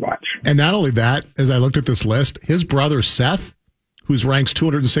fantastic to watch. And not only that, as I looked at this list, his brother Seth, who's ranks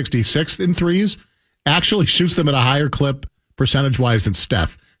 266th in threes, actually shoots them at a higher clip percentage-wise than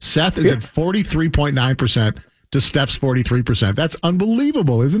Steph. Seth is at 43.9% to Steph's 43%. That's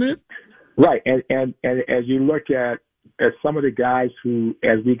unbelievable, isn't it? Right. And as you look at some of the guys who,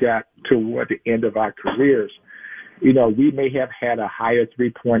 as we got toward the end of our careers, we may have had a higher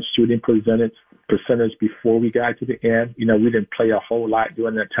 3-point shooting percentage before we got to the end. We didn't play a whole lot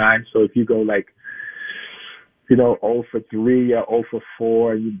during that time. So if you go 0 for 3 or 0 for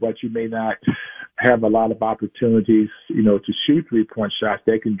 4, but you may not have a lot of opportunities, to shoot 3-point shots,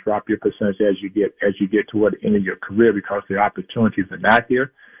 they can drop your percentage as you get toward the end of your career because the opportunities are not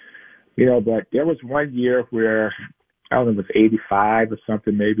there. But there was one year where, I don't know, it was 85 or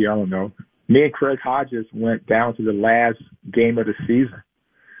something, maybe, I don't know. Me and Craig Hodges went down to the last game of the season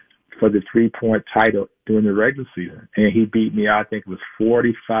for the 3-point title during the regular season. And he beat me, I think it was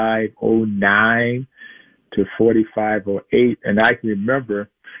 45-09 to 45-08. And I can remember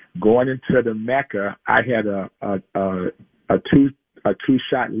going into the Mecca, I had a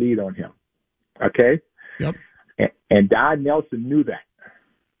two-shot lead on him. Okay? Yep. And Don Nelson knew that.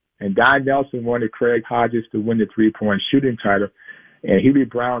 And Don Nelson wanted Craig Hodges to win the 3-point shooting title. And Hubie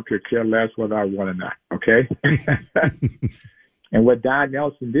Brown could care less whether I won or not. Okay? And what Don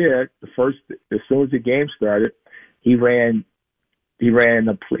Nelson did, as soon as the game started, he ran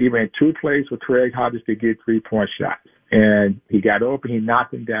 2 plays for Craig Hodges to get 3-point shots. And he got open, he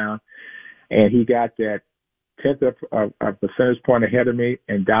knocked him down, and he got that 10th of a percentage point ahead of me,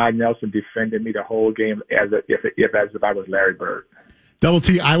 and Don Nelson defended me the whole game as if I was Larry Bird. Double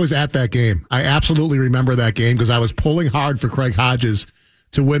T, I was at that game. I absolutely remember that game because I was pulling hard for Craig Hodges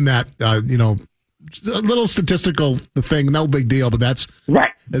to win that, a little statistical thing, no big deal, but that's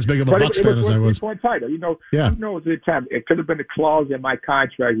right. As big of a Bucks fan as I was. 3-point title. Yeah. Who knows at the time? It could have been a clause in my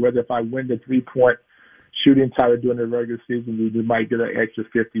contract whether if I win the 3-point shooting title during the regular season, we might get an extra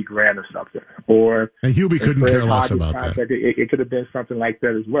 $50,000 or something. And Hubie couldn't care less about that. It could have been something like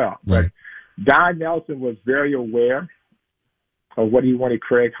that as well. Right. But Don Nelson was very aware of what he wanted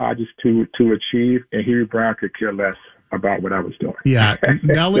Craig Hodges to achieve, and Hubie Brown could care less about what I was doing. Yeah,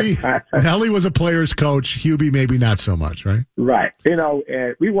 Nelly was a player's coach. Hubie maybe not so much, right? Right. And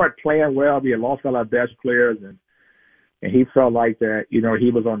we weren't playing well. We had lost all our best players, and he felt like that, he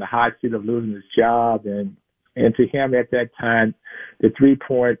was on the hot seat of losing his job. And to him at that time, the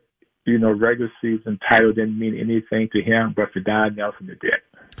 3-point, regular season title didn't mean anything to him, but for Don Nelson, it did.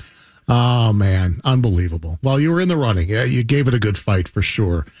 Oh, man. Unbelievable. Well, you were in the running. Yeah, you gave it a good fight for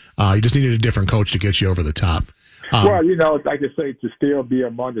sure. You just needed a different coach to get you over the top. Well, like I say, to still be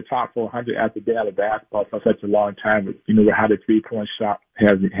among the top 400 after daily basketball for such a long time, with how the 3-point shot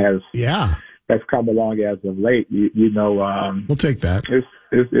has come along as of late. We'll take that. It's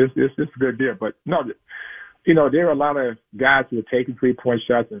a good deal. But no, there are a lot of guys who are taking 3-point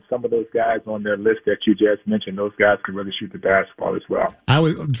shots, and some of those guys on their list that you just mentioned, those guys can really shoot the basketball as well.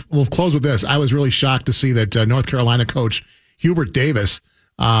 We'll close with this. I was really shocked to see that North Carolina coach Hubert Davis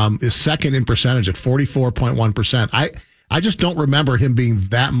is second in percentage at 44.1%. I just don't remember him being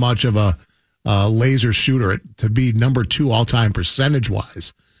that much of a laser shooter to be number 2 all-time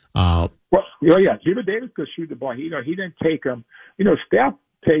percentage-wise. Hubert Davis could shoot the ball. He didn't take them. Steph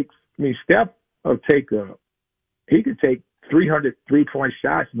will take he could take 300 3-point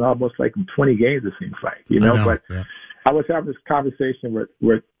shots in almost like in 20 games, it seems like, I was having this conversation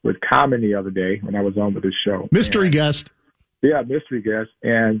with Common the other day when I was on with the show. Mystery guest. Yeah, mystery guest.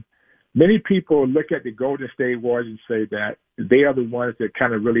 And many people look at the Golden State Warriors and say that, they are the ones that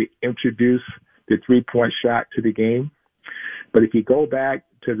kind of really introduced the three-point shot to the game. But if you go back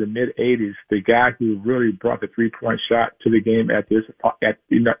to the mid-'80s, the guy who really brought the three-point shot to the game at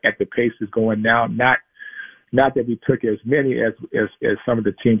the pace is going now, not that we took as many as some of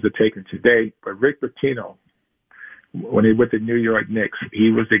the teams are taking today, but Rick Pitino, when he went to New York Knicks, he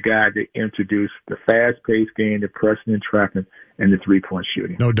was the guy that introduced the fast-paced game, the pressing and trapping, and the three-point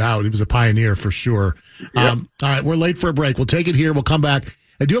shooting. No doubt. He was a pioneer for sure. Yep. All right, we're late for a break. We'll take it here. We'll come back.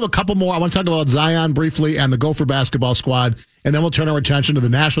 I do have a couple more. I want to talk about Zion briefly and the Gopher basketball squad, and then we'll turn our attention to the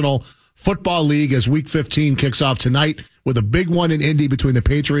National Football League as Week 15 kicks off tonight with a big one in Indy between the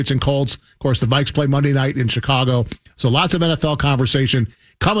Patriots and Colts. Of course, the Vikes play Monday night in Chicago. So lots of NFL conversation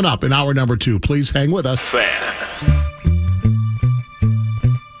coming up in hour number 2. Please hang with us. Fan.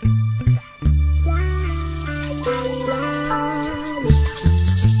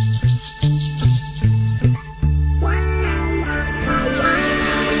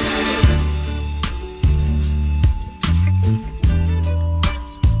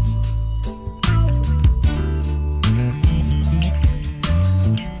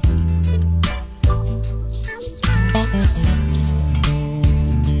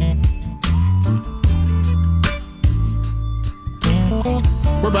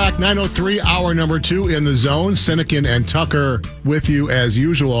 Back 9:03, hour number 2 in the zone. Sinekin and Tucker with you as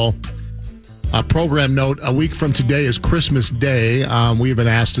usual. A program note: a week from today is Christmas Day. We have been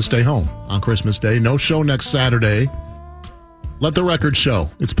asked to stay home on Christmas Day. No show next Saturday. Let the record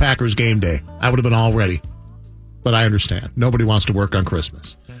show it's Packers game day. I would have been all ready, but I understand nobody wants to work on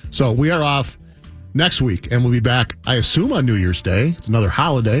Christmas, so we are off next week, and we'll be back. I assume on New Year's Day. It's another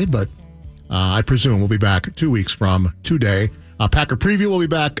holiday, but I presume we'll be back 2 weeks from today. Packer Preview will be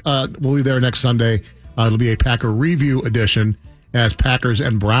back. We'll be there next Sunday. It'll be a Packer Review edition as Packers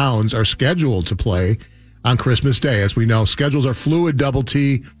and Browns are scheduled to play on Christmas Day. As we know, schedules are fluid, double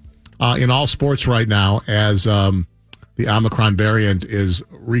T, in all sports right now as the Omicron variant is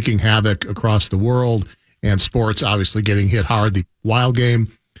wreaking havoc across the world and sports obviously getting hit hard. The Wild game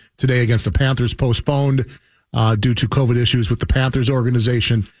today against the Panthers postponed due to COVID issues with the Panthers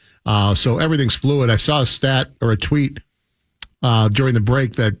organization. So everything's fluid. I saw a stat or a tweet during the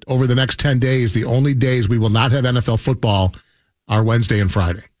break that over the next 10 days, the only days we will not have NFL football are Wednesday and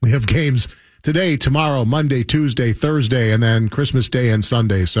Friday. We have games today, tomorrow, Monday, Tuesday, Thursday, and then Christmas Day and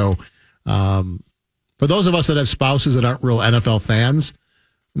Sunday. So for those of us that have spouses that aren't real NFL fans,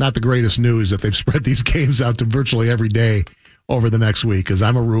 not the greatest news that they've spread these games out to virtually every day over the next week, because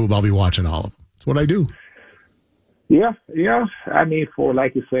I'm a rube. I'll be watching all of them. That's what I do. Yeah. I mean,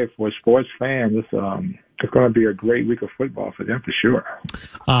 like you said, for a sports fan, it's going to be a great week of football for them for sure.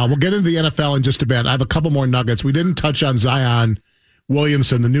 We'll get into the NFL in just a bit. I have a couple more nuggets. We didn't touch on Zion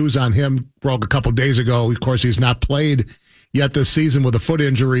Williamson. The news on him broke a couple days ago. Of course, he's not played yet this season with a foot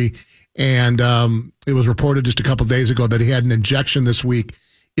injury, and it was reported just a couple days ago that he had an injection this week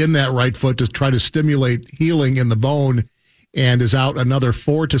in that right foot to try to stimulate healing in the bone, and is out another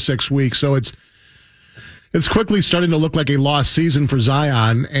 4 to 6 weeks. So it's quickly starting to look like a lost season for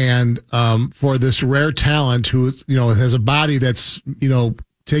Zion, and for this rare talent who, has a body that's,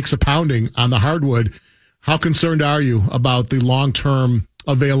 takes a pounding on the hardwood. How concerned are you about the long-term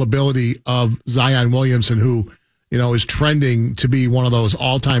availability of Zion Williamson, who, is trending to be one of those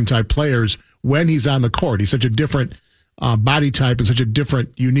all-time type players when he's on the court? He's such a different body type and such a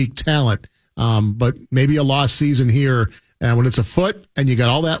different, unique talent. But maybe a lost season here, and when it's a foot and you got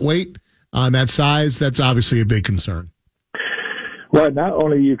all that weight on that size, that's obviously a big concern. Well, not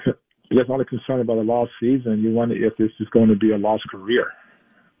only you just only concerned about a lost season, you wonder if this is going to be a lost career.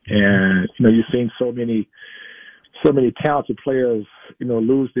 And you've seen so many talented players,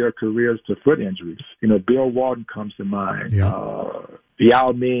 lose their careers to foot injuries. Bill Walton comes to mind. Yeah.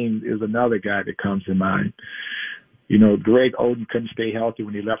 Yao Ming is another guy that comes to mind. Greg Oden couldn't stay healthy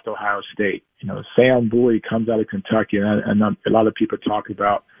when he left Ohio State. Sam Bowie comes out of Kentucky, and a lot of people talk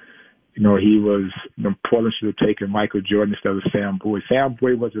about, he was, Portland should have taken Michael Jordan instead of Sam Bowie. Sam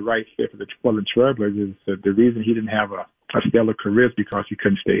Bowie was the right fit for the Portland Trailblazers. The reason he didn't have a stellar career is because he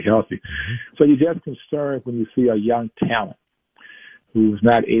couldn't stay healthy. Mm-hmm. So you're just concerned when you see a young talent who's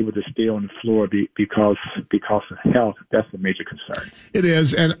not able to stay on the floor because of health. That's a major concern. It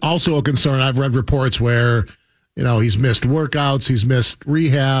is, and also a concern. I've read reports where, he's missed workouts, he's missed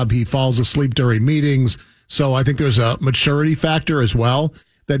rehab, he falls asleep during meetings. So I think there's a maturity factor as well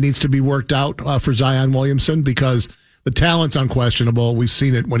that needs to be worked out for Zion Williamson, because the talent's unquestionable. We've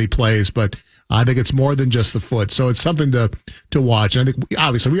seen it when he plays, but I think it's more than just the foot. So it's something to watch. And I think,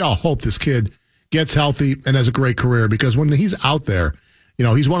 obviously, we all hope this kid gets healthy and has a great career, because when he's out there,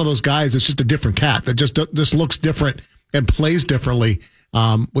 he's one of those guys that's just a different cat that just looks different and plays differently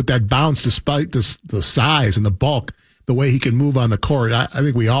with that bounce, despite the size and the bulk, the way he can move on the court. I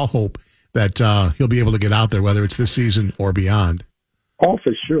think we all hope that he'll be able to get out there, whether it's this season or beyond. Oh,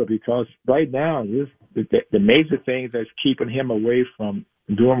 for sure, because right now the major thing that's keeping him away from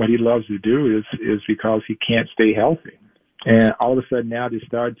doing what he loves to do is because he can't stay healthy. And all of a sudden now they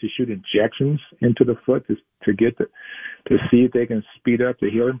started to shoot injections into the foot to see if they can speed up the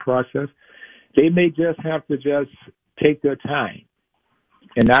healing process. They may just have to just take their time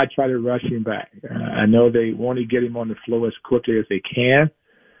and not try to rush him back. I know they want to get him on the floor as quickly as they can,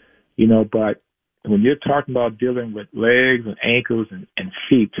 but when you're talking about dealing with legs and ankles and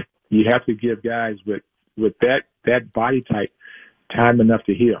feet, you have to give guys with that body type time enough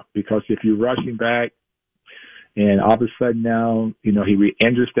to heal. Because if you rush him back and all of a sudden now, he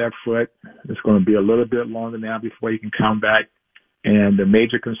re-injures that foot, it's going to be a little bit longer now before he can come back. And the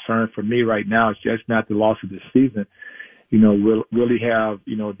major concern for me right now is just not the loss of the season. Will really have,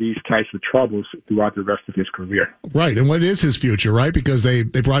 these types of troubles throughout the rest of his career. Right. And what is his future, right? Because they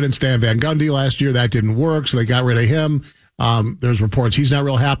brought in Stan Van Gundy last year. That didn't work, so they got rid of him. There's reports he's not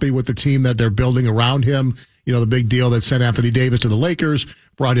real happy with the team that they're building around him. The big deal that sent Anthony Davis to the Lakers,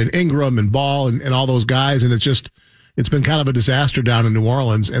 brought in Ingram and Ball and all those guys. And it's been kind of a disaster down in New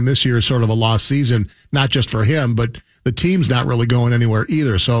Orleans. And this year is sort of a lost season, not just for him, but the team's not really going anywhere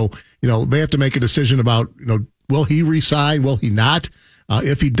either. So, they have to make a decision about, will he resign? Will he not?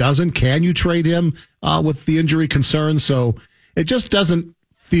 If he doesn't, can you trade him with the injury concerns? So it just doesn't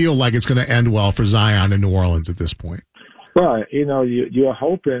feel like it's going to end well for Zion in New Orleans at this point. Well, you're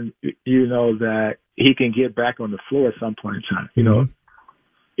hoping, that he can get back on the floor at some point in time.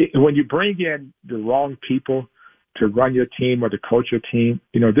 When you bring in the wrong people to run your team or to coach your team,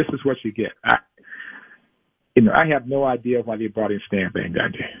 this is what you get. I have no idea why they brought in Stan Van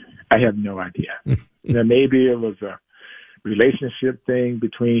Gundy. I have no idea. Maybe it was a relationship thing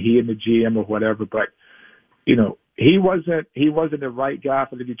between he and the GM or whatever, but he wasn't the right guy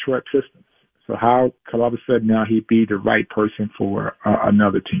for the Detroit Pistons. So how could all of a sudden now he be the right person for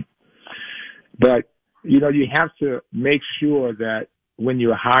another team? But you have to make sure that when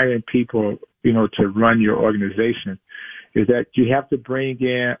you're hiring people, to run your organization, is that you have to bring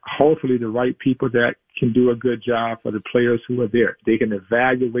in hopefully the right people that can do a good job for the players who are there. They can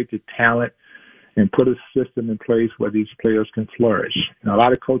evaluate the talent and put a system in place where these players can flourish. A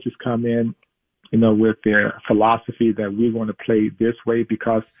lot of coaches come in, with their philosophy that we want to play this way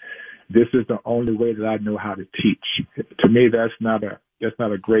because this is the only way that I know how to teach. To me, that's not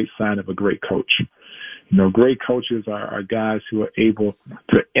a great sign of a great coach. Great coaches are guys who are able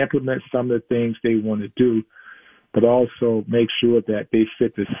to implement some of the things they want to do, but also make sure that they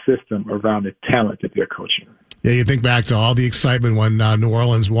fit the system around the talent that they're coaching. Yeah, you think back to all the excitement when New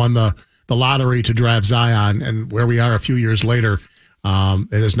Orleans won the lottery to draft Zion, and where we are a few years later,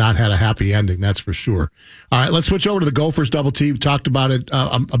 it has not had a happy ending, that's for sure. All right, let's switch over to the Gophers double team. We talked about it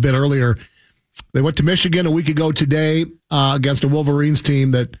a bit earlier. They went to Michigan a week ago today against a Wolverines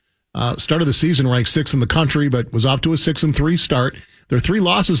team that started the season ranked 6th in the country, but was off to a 6-3 start. Their 3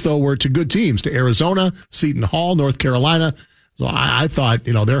 losses, though, were to good teams, to Arizona, Seton Hall, North Carolina. So I thought,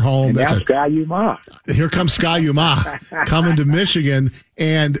 they're home. And that's Sky Umah. Here comes Sky Umah coming to Michigan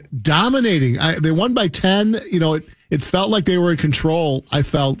and dominating. They won by 10. It felt like they were in control, I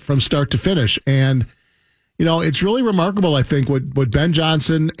felt, from start to finish. And, it's really remarkable, I think, what Ben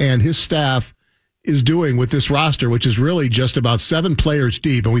Johnson and his staff is doing with this roster, which is really just about 7 players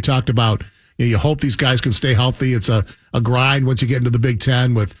deep. And we talked about, you hope these guys can stay healthy. It's a grind once you get into the Big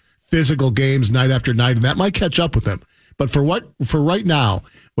Ten with physical games night after night, and that might catch up with them. But for right now,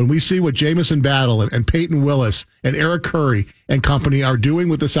 when we see what Jamison Battle and Peyton Willis and Eric Curry and company are doing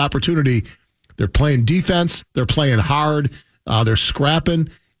with this opportunity, they're playing defense, they're playing hard, they're scrapping,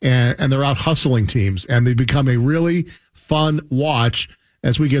 and they're out hustling teams. And they become a really fun watch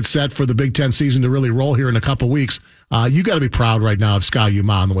as we get set for the Big Ten season to really roll here in a couple weeks. You got to be proud right now of Sky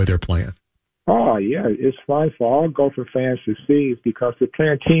Umah and the way they're playing. Oh, yeah, it's fun for all Gopher fans to see because they're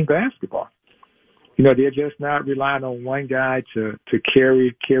playing team basketball. They're just not relying on one guy to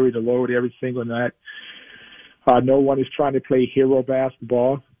carry the load every single night. No one is trying to play hero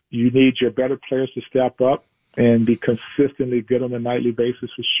basketball. You need your better players to step up and be consistently good on a nightly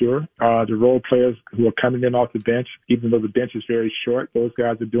basis for sure. The role players who are coming in off the bench, even though the bench is very short, those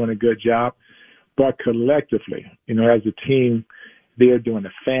guys are doing a good job. But collectively, as a team, they're doing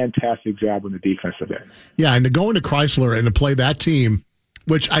a fantastic job on the defensive end. Yeah, and to go into Chrysler and to play that team,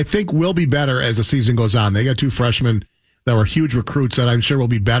 which I think will be better as the season goes on. They got 2 freshmen that were huge recruits that I'm sure will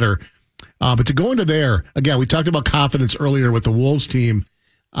be better. But to go into there, again, we talked about confidence earlier with the Wolves team.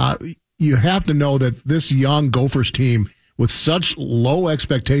 you have to know that this young Gophers team with such low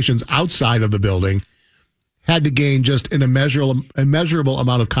expectations outside of the building had to gain just an immeasurable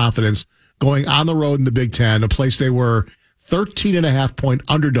amount of confidence going on the road in the Big Ten, a place they were 13.5-point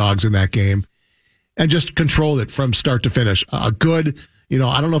underdogs in that game, and just controlled it from start to finish. A good,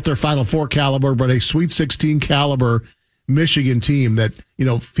 I don't know if they're Final Four caliber, but a Sweet 16 caliber Michigan team that,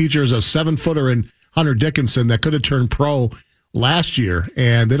 features a 7-footer in Hunter Dickinson that could have turned pro last year,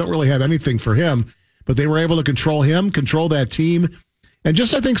 and they don't really have anything for him, but they were able to control him, control that team, and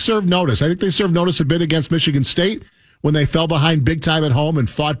just, I think, serve notice. I think they served notice a bit against Michigan State when they fell behind big time at home and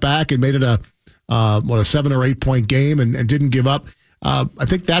fought back and made it a 7 or 8 point game and didn't give up. I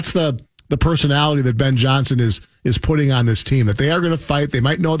think that's the personality that Ben Johnson is putting on this team, that they are going to fight. They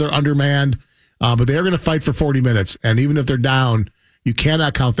might know they're undermanned, but they are going to fight for 40 minutes. And even if they're down, you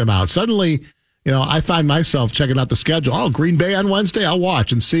cannot count them out. Suddenly, I find myself checking out the schedule. Oh, Green Bay on Wednesday, I'll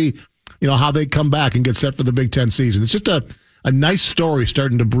watch and see, how they come back and get set for the Big Ten season. It's just a nice story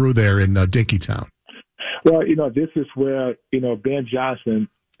starting to brew there in Dinkytown. Well, this is where, Ben Johnson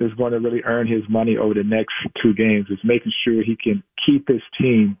is going to really earn his money over the next 2 games, is making sure he can keep his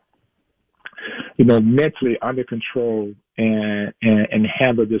team, mentally under control and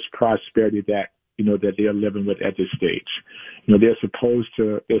handle this prosperity that, that they're living with at this stage. They're supposed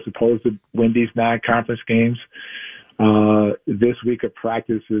to win these 9 conference games. This week of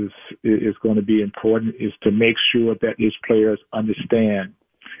practice is going to be important, is to make sure that these players understand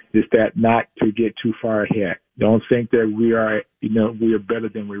is that not to get too far ahead. Don't think that we are better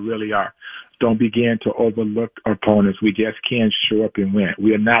than we really are. Don't begin to overlook opponents. We just can't show up and win.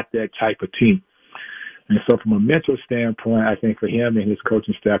 We are not that type of team. And so from a mental standpoint, I think for him and his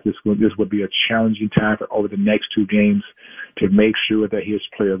coaching staff, this would be a challenging time for over the next 2 games to make sure that his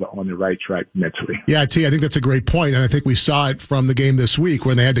players are on the right track mentally. Yeah, T, I think that's a great point. And I think we saw it from the game this week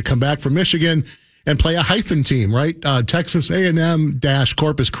when they had to come back from Michigan and play a hyphen team, right? Texas A&M -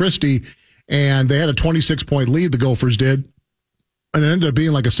 Corpus Christi, and they had a 26-point lead, the Gophers did, and it ended up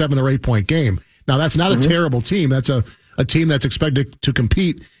being like a 7 or 8 point game. Now, that's not a terrible team. That's a team that's expected to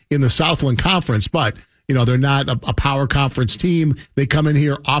compete in the Southland Conference, but, they're not a power conference team. They come in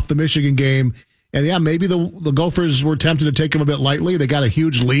here off the Michigan game, and yeah, maybe the Gophers were tempted to take them a bit lightly. They got a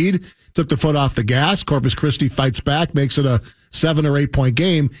huge lead, took the foot off the gas. Corpus Christi fights back, makes it a 7 or 8 point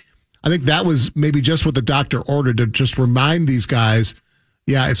game. I think that was maybe just what the doctor ordered, to just remind these guys,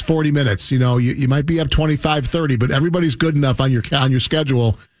 yeah, it's 40 minutes. You might be up 25-30, but everybody's good enough on your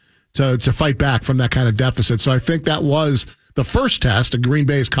schedule to fight back from that kind of deficit. So I think that was the first test, and Green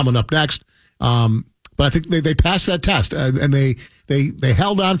Bay is coming up next. But I think they passed that test, and they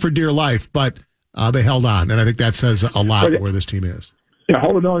held on for dear life, but they held on, and I think that says a lot where this team is. Yeah,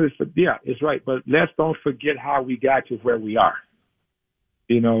 holding on it's right, but let's don't forget how we got to where we are.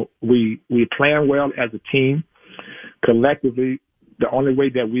 We plan well as a team. Collectively, the only way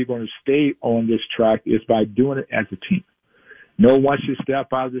that we're going to stay on this track is by doing it as a team. No one should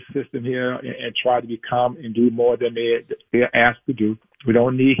step out of the system here and try to become and do more than they're asked to do. We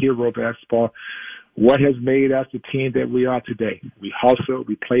don't need hero basketball. What has made us the team that we are today? We hustle,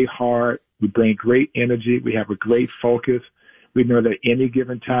 we play hard, we bring great energy, we have a great focus. We know that any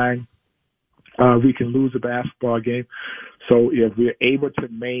given time we can lose a basketball game. So if we're able to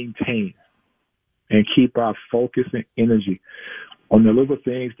maintain and keep our focus and energy on the little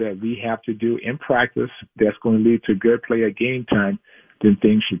things that we have to do in practice that's going to lead to good play at game time, then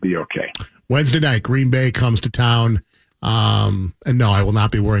things should be okay. Wednesday night, Green Bay comes to town. And no, I will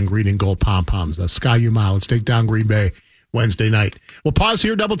not be wearing green and gold pom-poms. Sky U Mile. Let's take down Green Bay Wednesday night. We'll pause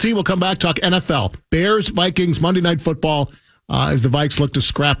here, Double T. We'll come back, talk NFL. Bears, Vikings, Monday Night Football, as the Vikes look to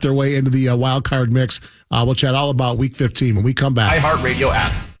scrap their way into the wild card mix. We'll chat all about Week 15 when we come back. iHeartRadio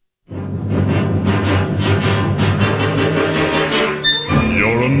app.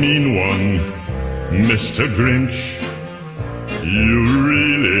 You're a mean one, Mr. Grinch. You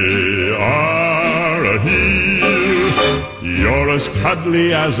really are a heel. You're as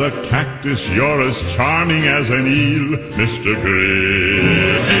cuddly as a cactus. You're as charming as an eel, Mr.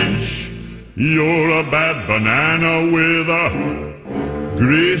 Grinch. You're a bad banana with a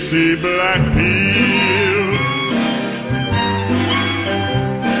greasy black peel.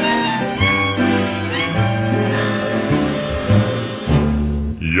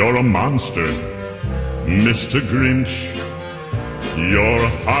 You're a monster, Mr. Grinch. Your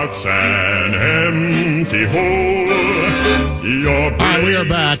heart's an empty hole. All right, we are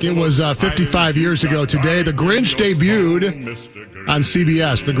back. It was 55 years ago today. The Grinch debuted on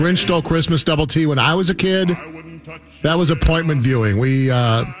CBS. The Grinch Stole Christmas, Double T. When I was a kid, that was appointment viewing. We,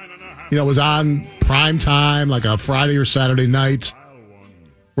 it was on prime time, like a Friday or Saturday night.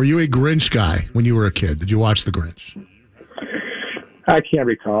 Were you a Grinch guy when you were a kid? Did you watch The Grinch? I can't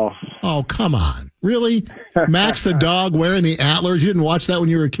recall. Oh, come on. Really? Max the dog wearing the antlers? You didn't watch that when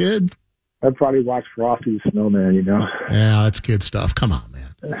you were a kid? I probably watched Frosty the Snowman, you know. Yeah, that's kid stuff. Come on,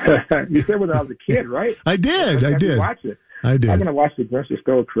 man. You said when I was a kid, right? I did. Watch it. I did. I'm going to watch The Grinch Who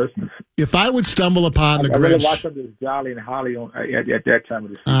Stole Christmas. If I would stumble upon The Grinch... I really watched something as Jolly and Holly at that time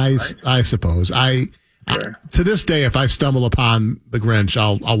of the season, right? I suppose. To this day, if I stumble upon The Grinch,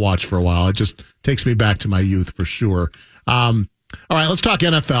 I'll watch for a while. It just takes me back to my youth for sure. All right, let's talk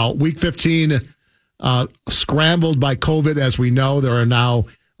NFL. Week 15 scrambled by COVID, as we know. There are now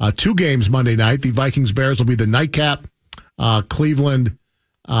 2 games Monday night. The Vikings-Bears will be the nightcap. Cleveland...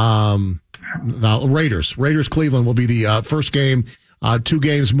 Raiders-Cleveland will be the first game. 2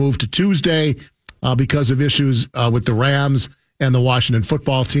 games moved to Tuesday because of issues with the Rams and the Washington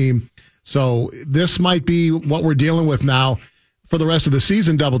football team. So this might be what we're dealing with now for the rest of the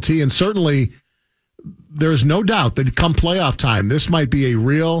season, Double T. And certainly there's no doubt that come playoff time, this might be a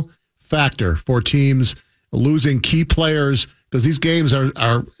real factor for teams losing key players, because these games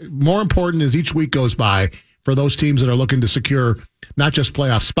are more important as each week goes by for those teams that are looking to secure not just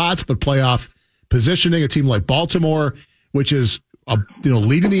playoff spots, but playoff positioning. A team like Baltimore, which is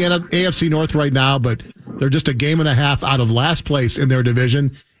leading the AFC North right now, but they're just a game and a half out of last place in their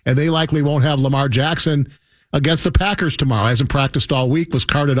division, and they likely won't have Lamar Jackson against the Packers tomorrow. Hasn't practiced all week, was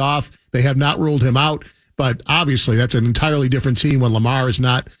carted off. They have not ruled him out, but obviously that's an entirely different team when Lamar is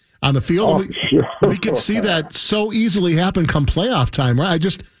not on the field. We could see that so easily happen come playoff time, right?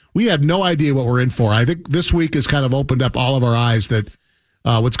 We have no idea what we're in for. I think this week has kind of opened up all of our eyes that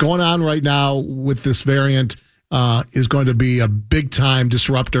what's going on right now with this variant is going to be a big-time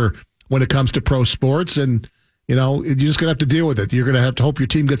disruptor when it comes to pro sports. And, you're just going to have to deal with it. You're going to have to hope your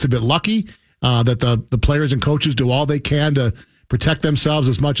team gets a bit lucky, that the players and coaches do all they can to protect themselves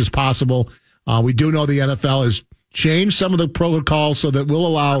as much as possible. We do know the NFL has changed some of the protocols so that will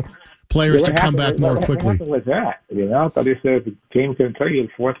allow players to come back more quickly. What happened with that? I thought they said the team couldn't play in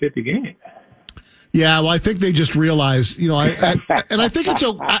 450 games. Yeah, well, I think they just realized, and I think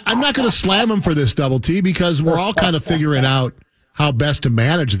I'm not going to slam them for this, Double T, because we're all kind of figuring out how best to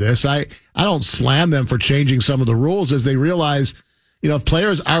manage this. I don't slam them for changing some of the rules as they realize, if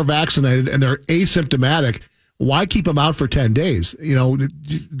players are vaccinated and they're asymptomatic, why keep them out for 10 days?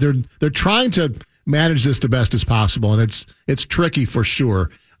 They're trying to manage this the best as possible, and it's tricky for sure.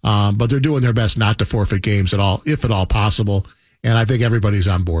 But they're doing their best not to forfeit games at all, if at all possible. And I think everybody's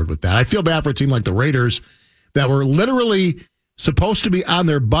on board with that. I feel bad for a team like the Raiders that were literally supposed to be on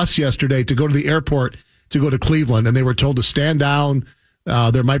their bus yesterday to go to the airport to go to Cleveland, and they were told to stand down.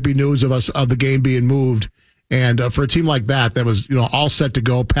 There might be news of the game being moved. And for a team like that was all set to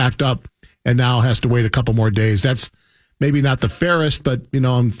go, packed up, and now has to wait a couple more days. That's maybe not the fairest, but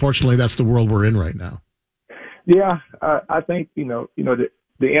unfortunately, that's the world we're in right now. Yeah, I think the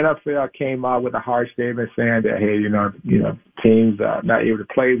NFL came out with a harsh statement saying that, hey, teams are not able to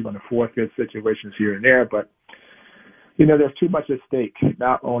play on the forfeit situations here and there, but there's too much at stake,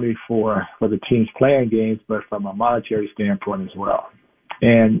 not only for the teams playing games, but from a monetary standpoint as well.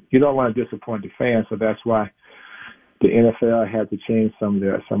 And you don't want to disappoint the fans, so that's why the NFL had to change some of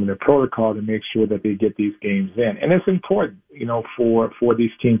their protocol to make sure that they get these games in. And it's important, for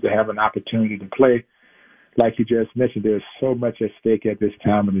these teams to have an opportunity to play. Like you just mentioned, there's so much at stake at this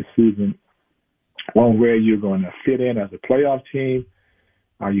time of the season on where you're going to fit in as a playoff team.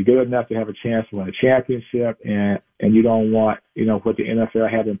 Are you good enough to have a chance to win a championship? And you don't want, what the NFL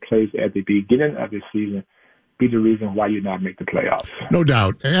had in place at the beginning of the season be the reason why you not make the playoffs. No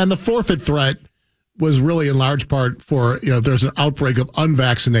doubt. And the forfeit threat was really in large part for, there's an outbreak of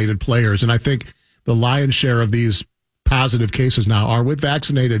unvaccinated players. And I think the lion's share of these positive cases now are with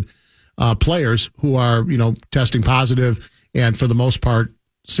vaccinated players who are, testing positive, and for the most part,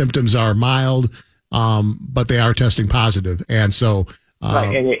 symptoms are mild, but they are testing positive, and so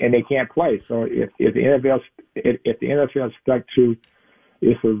and they can't play. So if the NFL stuck to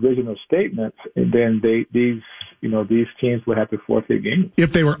its original statement, then these teams would have to forfeit games.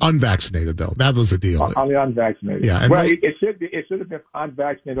 If they were unvaccinated, though, that was the deal. Only unvaccinated. Yeah. It should have been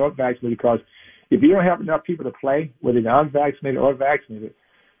unvaccinated or vaccinated, because if you don't have enough people to play, whether they're unvaccinated or vaccinated,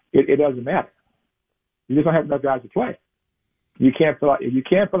 it doesn't matter. You just don't have enough guys to play. You can't fill out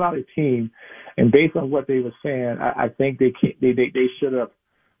a team, and based on what they were saying, I think they should have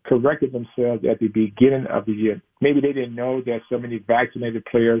corrected themselves at the beginning of the year. Maybe they didn't know that so many vaccinated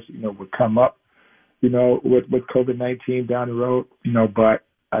players, would come up, with COVID-19 down the road, but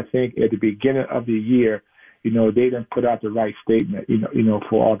I think at the beginning of the year, they didn't put out the right statement,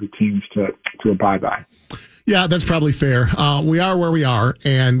 for all the teams to abide by. Yeah, that's probably fair. We are where we are,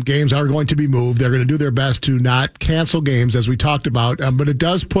 and games are going to be moved. They're going to do their best to not cancel games, as we talked about, but it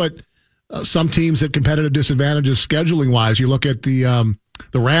does put some teams at competitive disadvantages scheduling-wise. You look at the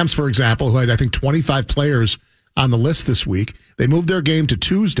Rams, for example, who had, I think, 25 players on the list this week. They moved their game to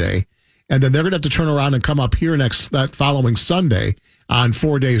Tuesday, and then they're going to have to turn around and come up here that following Sunday on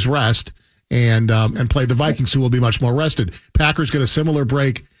 4 days rest and play the Vikings, who will be much more rested. Packers get a similar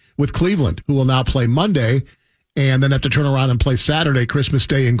break with Cleveland, who will now play Monday and then have to turn around and play Saturday, Christmas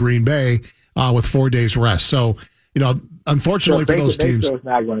Day in Green Bay with 4 days rest. So, unfortunately for those teams, Baker's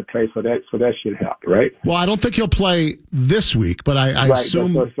not going to play, so that should help, right? Well, I don't think he'll play this week, but I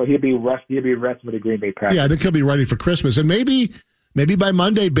assume so he'll be rest. He'll be rested for the Green Bay Packers. Yeah, I think he'll be ready for Christmas, and maybe by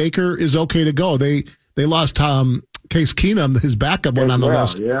Monday Baker is okay to go. They lost Case Keenum, his backup, went on the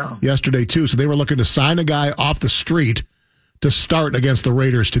list yesterday too. So they were looking to sign a guy off the street to start against the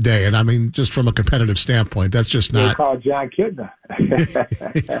Raiders today. And I mean, just from a competitive standpoint, that's just not. They call John Kitna.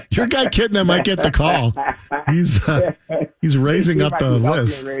 Your guy Kitna might get the call. He's raising up the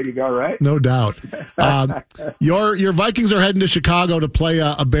list. Ready to go, right? No doubt. Your Vikings are heading to Chicago to play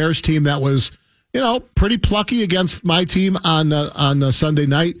a Bears team that was, pretty plucky against my team on Sunday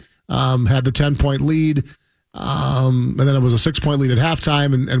night. Had the 10-point lead. And then it was a 6-point lead at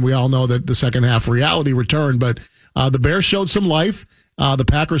halftime, and we all know that the second half reality returned. But the Bears showed some life. The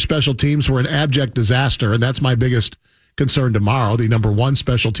Packers special teams were an abject disaster, and that's my biggest concern tomorrow. The number 1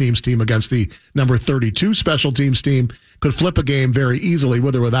 special teams team against the number 32 special teams team could flip a game very easily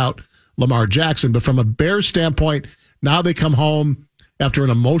with or without Lamar Jackson. But from a Bears standpoint, now they come home after an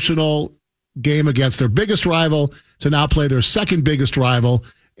emotional game against their biggest rival to now play their second biggest rival.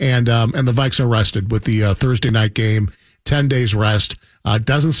 And the Vikes are rested with the Thursday night game, 10 days rest.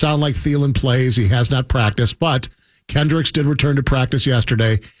 Doesn't sound like Thielen plays. He has not practiced, but Kendricks did return to practice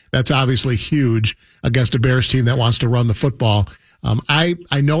yesterday. That's obviously huge against a Bears team that wants to run the football. I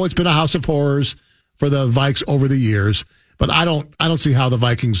know it's been a house of horrors for the Vikes over the years, but I don't see how the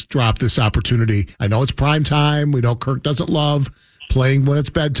Vikings drop this opportunity. I know it's prime time. We know Kirk doesn't love playing when it's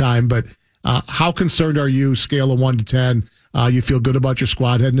bedtime, but how concerned are you, scale of 1 to 10? You feel good about your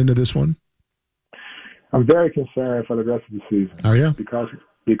squad heading into this one? I'm very concerned for the rest of the season. Are you?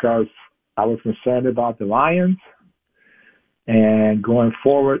 Because I was concerned about the Lions, and going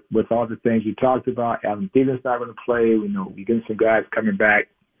forward with all the things you talked about. Adam Thielen's not going to play. We know we're getting some guys coming back,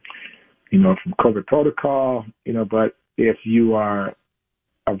 from COVID protocol. But if you are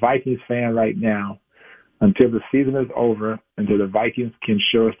a Vikings fan right now, until the season is over, until the Vikings can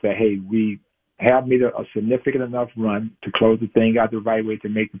show us that, hey, we have made a significant enough run to close the thing out the right way to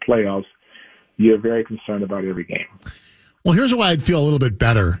make the playoffs, you're very concerned about every game. Well, here's why I'd feel a little bit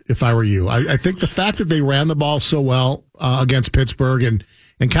better if I were you. I think the fact that they ran the ball so well against Pittsburgh and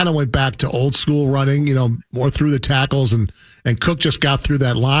kind of went back to old school running, more through the tackles, and Cook just got through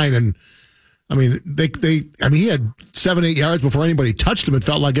that line. And I mean, he had 7-8 yards before anybody touched him. It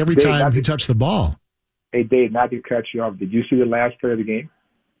felt like every time he touched the ball. Hey, Dave, not to cut you off, did you see the last play of the game?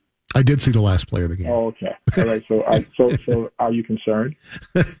 I did see the last play of the game. Oh, okay. All right. So are you concerned?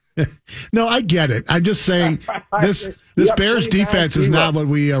 No, I get it. I'm just saying this Bears defense is not what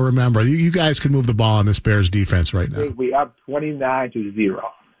we remember. You guys can move the ball on this Bears defense right now. We up 29-0.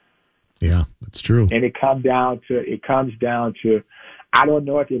 Yeah, that's true. And it comes down to I don't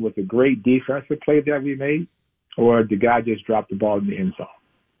know if it was a great defensive play that we made or the guy just dropped the ball in the end zone.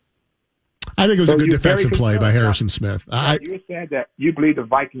 I think it was a good defensive play by Harrison Smith. You said that you believe the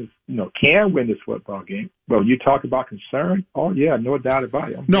Vikings, can win this football game. Well, you talk about concern. Oh yeah, no doubt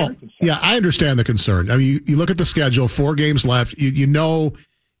about it. I understand the concern. I mean, you look at the schedule, 4 games left. You know,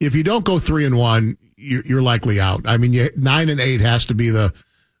 if you don't go 3-1, you're likely out. I mean, 9-8 has to be the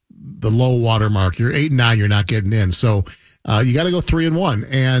low water mark. You're 8-9, you're not getting in. So you got to go 3-1.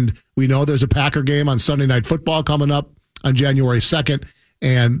 And we know there's a Packer game on Sunday Night Football coming up on January 2nd.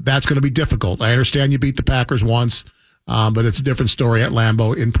 And that's going to be difficult. I understand you beat the Packers once, but it's a different story at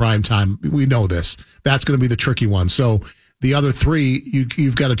Lambeau in prime time. We know this. That's going to be the tricky one. So the other 3,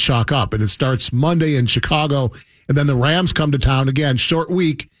 you've got to chalk up. And it starts Monday in Chicago, and then the Rams come to town again, short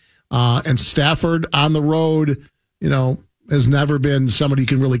week. And Stafford on the road, has never been somebody you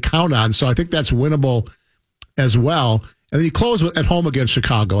can really count on. So I think that's winnable as well. And then you close at home against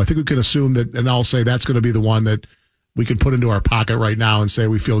Chicago. I think we can assume that, and I'll say that's going to be the one that we can put into our pocket right now and say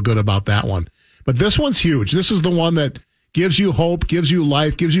we feel good about that one. But this one's huge. This is the one that gives you hope, gives you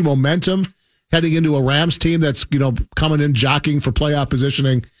life, gives you momentum heading into a Rams team that's, coming in jockeying for playoff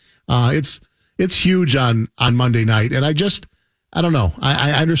positioning. It's huge on Monday night. And I don't know.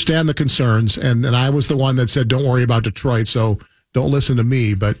 I understand the concerns. And I was the one that said, don't worry about Detroit. So don't listen to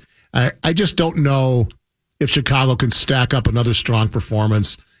me. But I just don't know if Chicago can stack up another strong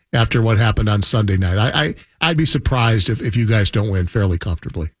performance after what happened on Sunday night. I'd be surprised if you guys don't win fairly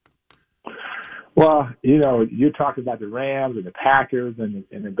comfortably. Well, you're talking about the Rams and the Packers and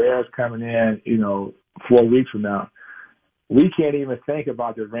the Bears coming in, 4 weeks from now. We can't even think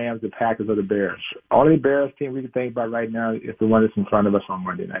about the Rams, the Packers, or the Bears. Only Bears team we can think about right now is the one that's in front of us on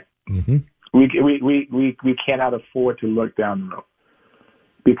Monday night. Mm-hmm. We cannot afford to look down the road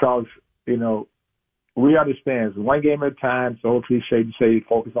because, we understand it's one game at a time. It's so cliche to say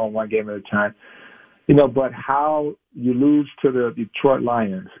focus on one game at a time. But how you lose to the Detroit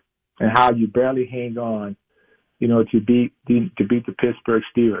Lions and how you barely hang on, to beat the Pittsburgh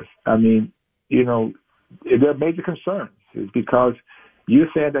Steelers. I mean, there are major concerns. It's because you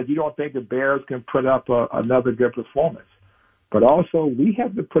said that you don't think the Bears can put up another good performance, but also we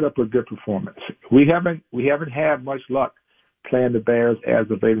have to put up a good performance. We haven't had much luck playing the Bears as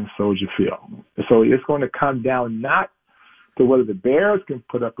of late in Soldier Field. So it's going to come down not to whether the Bears can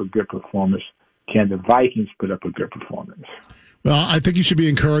put up a good performance, can the Vikings put up a good performance? Well, I think you should be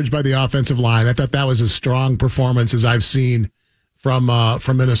encouraged by the offensive line. I thought that was as strong performance as I've seen from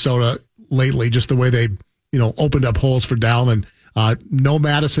Minnesota lately, just the way they opened up holes for Dalvin. No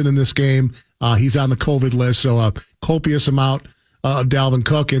Madison in this game. He's on the COVID list, so a copious amount of Dalvin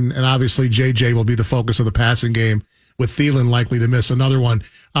Cook, and obviously J.J. will be the focus of the passing game, with Thielen likely to miss another one.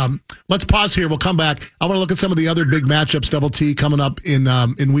 Let's pause here. We'll come back. I want to look at some of the other big matchups, Double T, coming up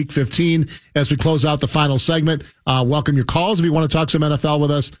in Week 15 as we close out the final segment. Welcome your calls if you want to talk some NFL with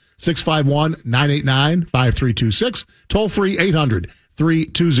us. 651-989-5326. Toll free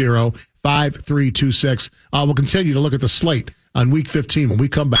 800-320-5326. We'll continue to look at the slate on Week 15 when we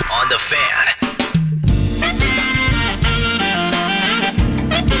come back. On the Fan.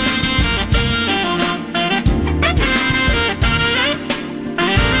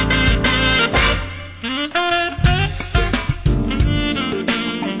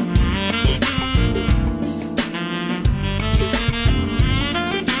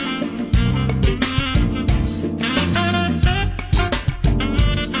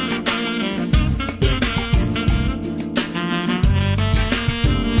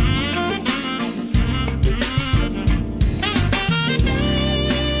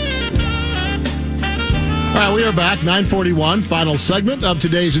 We are back, 9:41, final segment of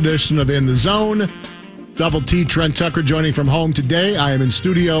today's edition of In the Zone. Double T, Trent Tucker joining from home today. I am in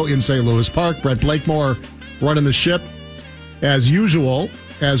studio in St. Louis Park. Brett Blakemore running the ship as usual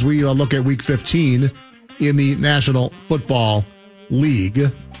as we look at Week 15 in the National Football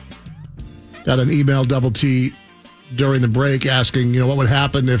League. Got an email, Double T, during the break asking, what would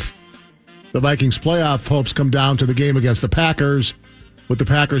happen if the Vikings playoff hopes come down to the game against the Packers, with the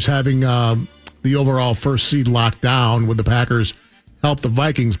Packers having the overall first seed locked down. Would the Packers help the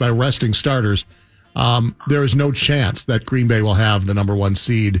Vikings by resting starters? There is no chance that Green Bay will have the number one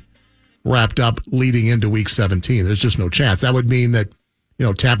seed wrapped up leading into Week 17. There's just no chance. That would mean that,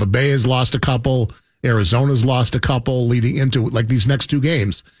 Tampa Bay has lost a couple, Arizona's lost a couple leading into these next two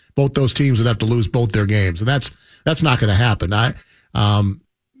games. Both those teams would have to lose both their games, and that's not going to happen.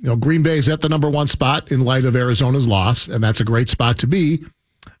 Green Bay's at the number one spot in light of Arizona's loss, and that's a great spot to be.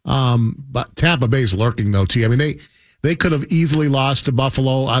 But Tampa Bay's lurking, though, T. I mean, they could have easily lost to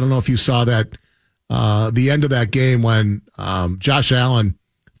Buffalo. I don't know if you saw that, the end of that game when Josh Allen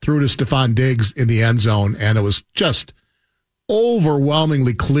threw to Stephon Diggs in the end zone, and it was just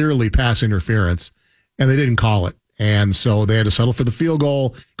overwhelmingly clearly pass interference, and they didn't call it. And so they had to settle for the field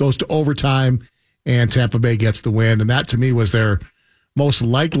goal, goes to overtime, and Tampa Bay gets the win. And that, to me, was their most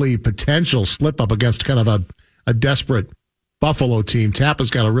likely potential slip-up against kind of a desperate Buffalo team. Tampa's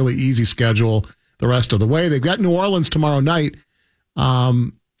got a really easy schedule the rest of the way. They've got New Orleans tomorrow night,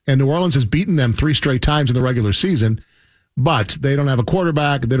 and New Orleans has beaten them 3 straight times in the regular season, but they don't have a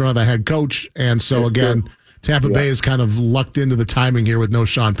quarterback, they don't have a head coach, and so again, Tampa Bay is kind of lucked into the timing here with no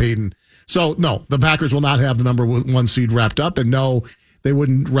Sean Payton. So, no, the Packers will not have the number one seed wrapped up, and no, they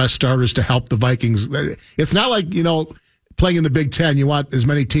wouldn't rest starters to help the Vikings. It's not like, playing in the Big Ten, you want as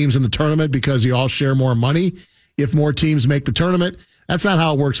many teams in the tournament because you all share more money. If more teams make the tournament, that's not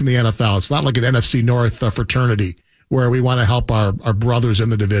how it works in the NFL. It's not like an NFC North fraternity where we want to help our brothers in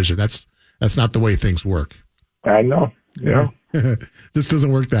the division. That's not the way things work. I know. Yeah. This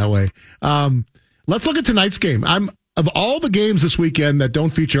doesn't work that way. Let's look at tonight's game. Of all the games this weekend that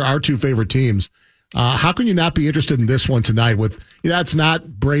don't feature our two favorite teams, how can you not be interested in this one tonight? It's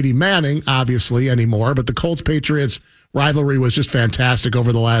not Brady Manning, obviously, anymore, but the Colts-Patriots rivalry was just fantastic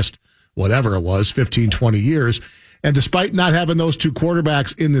over the last, whatever it was, 15, 20 years. And despite not having those two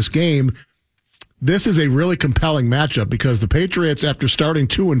quarterbacks in this game, this is a really compelling matchup because the Patriots, after starting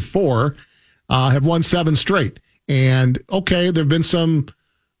 2-4, have won 7 straight. And, okay, there have been some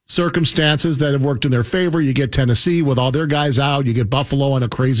circumstances that have worked in their favor. You get Tennessee with all their guys out. You get Buffalo on a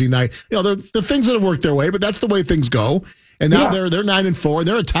crazy night. The things that have worked their way, but that's the way things go. And now they're 9-4.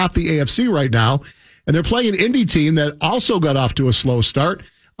 They're atop the AFC right now. And they're playing an Indy team that also got off to a slow start,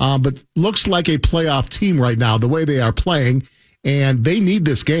 but looks like a playoff team right now, the way they are playing. And they need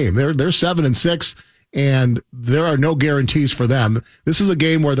this game. They're 7-6, and there are no guarantees for them. This is a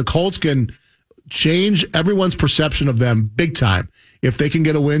game where the Colts can change everyone's perception of them big time if they can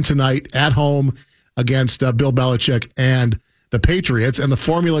get a win tonight at home against Bill Belichick and the Patriots. And the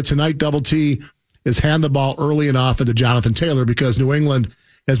formula tonight, Double T, is hand the ball early and often to Jonathan Taylor, because New England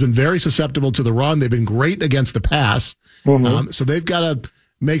has been very susceptible to the run. They've been great against the pass. So they've got to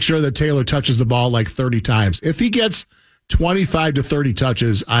make sure that Taylor touches the ball like 30 times. If he gets 25 to 30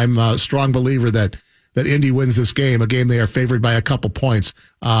 touches, I'm a strong believer that Indy wins this game, a game they are favored by a couple points.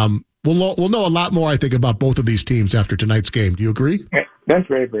 We'll know a lot more, I think, about both of these teams after tonight's game. Do you agree? That's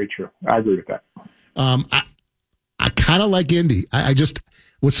very, very true. I agree with that. I kind of like Indy.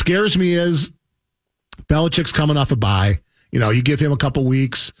 What scares me is Belichick's coming off a bye. You give him a couple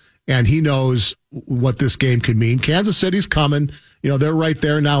weeks, and he knows what this game could mean. Kansas City's coming. They're right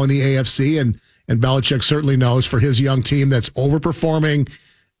there now in the AFC, and Belichick certainly knows for his young team that's overperforming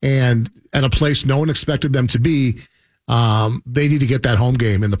and at a place no one expected them to be, they need to get that home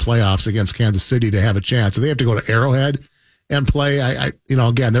game in the playoffs against Kansas City to have a chance. So they have to go to Arrowhead and play.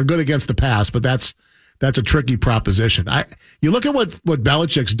 Again, they're good against the pass, but that's a tricky proposition. You look at what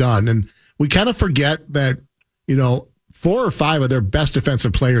Belichick's done, and we kind of forget that 4 or 5 of their best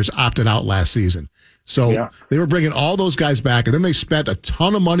defensive players opted out last season. So they were bringing all those guys back, and then they spent a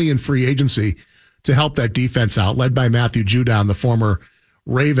ton of money in free agency to help that defense out, led by Matthew Judon, the former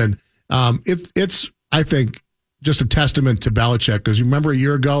Raven. It's I think, just a testament to Belichick, because you remember a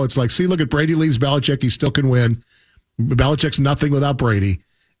year ago, it's like, see, look at Brady leaves Belichick, he still can win. Belichick's nothing without Brady,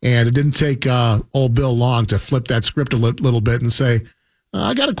 and it didn't take old Bill long to flip that script a little bit and say,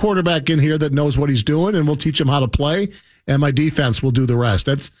 I got a quarterback in here that knows what he's doing, and we'll teach him how to play, and my defense will do the rest.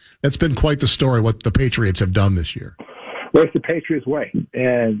 That's been quite the story, what the Patriots have done this year. Well, it's the Patriots way.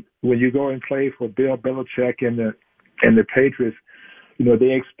 And when you go and play for Bill Belichick and the Patriots,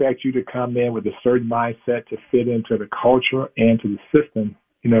 they expect you to come in with a certain mindset to fit into the culture and to the system,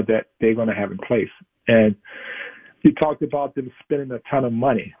 that they're going to have in place. And you talked about them spending a ton of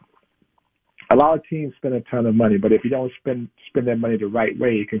money. A lot of teams spend a ton of money, but if you don't spend that money the right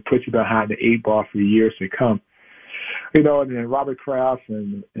way, it can put you behind the 8 ball for years to come. And then Robert Kraft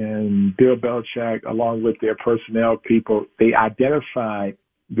and Bill Belichick, along with their personnel people, they identified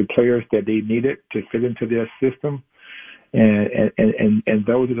the players that they needed to fit into their system, and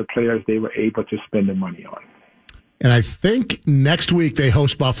those are the players they were able to spend the money on. And I think next week they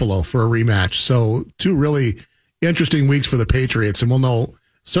host Buffalo for a rematch. So 2 really interesting weeks for the Patriots, and we'll know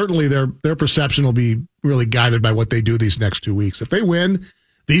certainly their perception will be really guided by what they do these next 2 weeks. If they win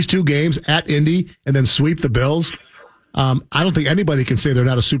these 2 games at Indy and then sweep the Bills, I don't think anybody can say they're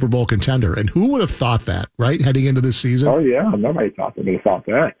not a Super Bowl contender. And who would have thought that, right, heading into this season? Oh, yeah. Nobody thought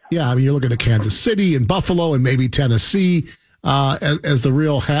that. Yeah, you're looking at Kansas City and Buffalo and maybe Tennessee as the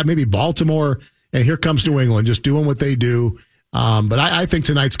real maybe Baltimore. And here comes New England just doing what they do. But I think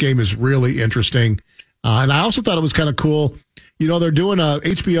tonight's game is really interesting. And I also thought it was kind of cool. They're doing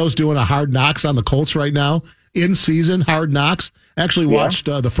HBO's doing a Hard Knocks on the Colts right now, in-season Hard Knocks. I actually watched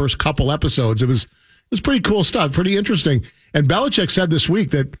the first couple episodes. It was pretty cool stuff, pretty interesting. And Belichick said this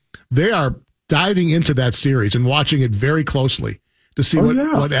week that they are diving into that series and watching it very closely to see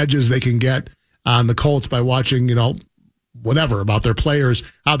what edges they can get on the Colts by watching, whatever about their players,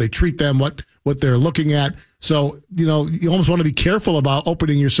 how they treat them, what they're looking at. So, you almost want to be careful about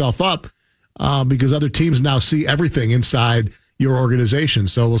opening yourself up because other teams now see everything inside your organization.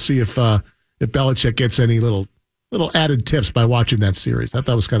 So we'll see if Belichick gets any little added tips by watching that series. I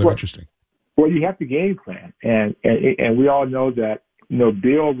thought it was kind of interesting. Well, you have to game plan, and we all know that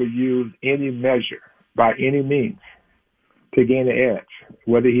Bill will use any measure by any means to gain an edge.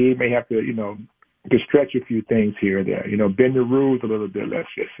 Whether he may have to to stretch a few things here or there, bend the rules a little bit. Let's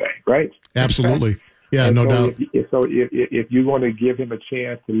just say, right? Absolutely, yeah, and no doubt. If you want to give him a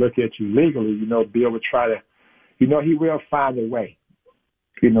chance to look at you legally, Bill would try to, he will find a way,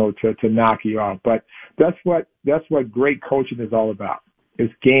 to knock you off. But that's what great coaching is all about.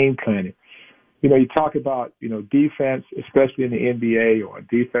 It's game planning. You talk about, defense, especially in the NBA or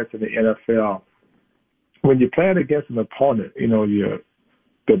defense in the NFL. When you're playing against an opponent, the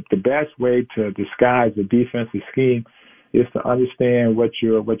best way to disguise the defensive scheme is to understand what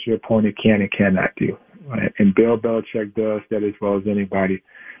your opponent can and cannot do. Right? And Bill Belichick does that as well as anybody.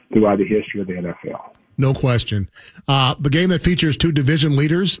 throughout the history of the NFL. No question. The game that features two division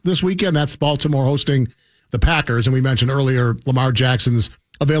leaders this weekend, that's Baltimore hosting the Packers. And we mentioned earlier Lamar Jackson's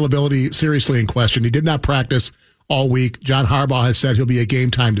availability seriously in question. He did not practice all week. John Harbaugh has said he'll be a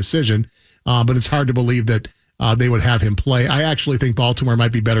game-time decision, but it's hard to believe that they would have him play. I actually think Baltimore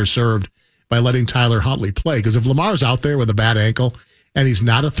might be better served by letting Tyler Huntley play, because if Lamar's out there with a bad ankle and he's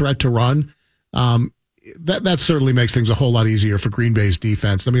not a threat to run, that certainly makes things a whole lot easier for Green Bay's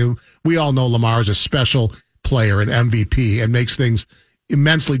defense. I mean, we all know Lamar is a special player, an MVP, and makes things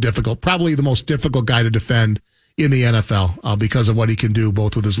immensely difficult. Probably the most difficult guy to defend in the NFL because of what he can do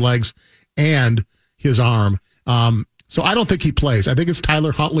both with his legs and his arm. So I don't think he plays. I think it's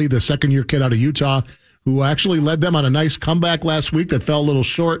Tyler Huntley, the second-year kid out of Utah, who actually led them on a nice comeback last week that fell a little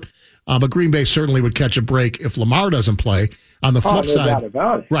short. But Green Bay certainly would catch a break if Lamar doesn't play. On the flip side,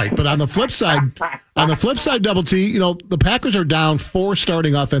 right? But on the flip side, Double T, the Packers are down 4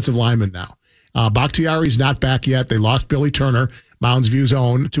 starting offensive linemen now. Bakhtiari's not back yet. They lost Billy Turner, Mounds View's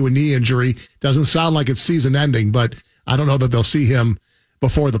own, to a knee injury. Doesn't sound like it's season ending, but I don't know that they'll see him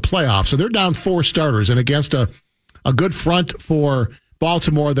before the playoffs. So they're down 4 starters, and against a good front for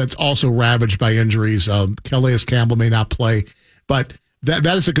Baltimore that's also ravaged by injuries. Calais Campbell may not play, but that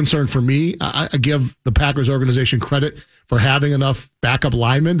is a concern for me. I give the Packers organization credit for having enough backup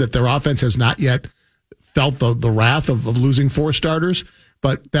linemen that their offense has not yet felt the wrath of losing 4 starters,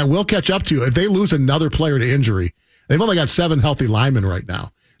 but that will catch up to you. If they lose another player to injury, they've only got 7 healthy linemen right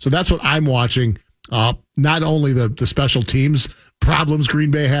now. So that's what I'm watching. Not only the special teams problems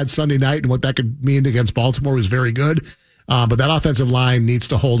Green Bay had Sunday night and what that could mean against Baltimore was very good, but that offensive line needs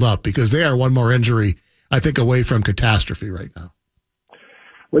to hold up because they are one more injury, I think, away from catastrophe right now.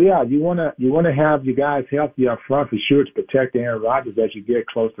 Well, yeah, you want to have your guys healthy up front for sure to protect Aaron Rodgers as you get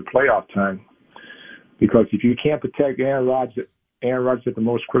close to playoff time. Because if you can't protect Aaron Rodgers at the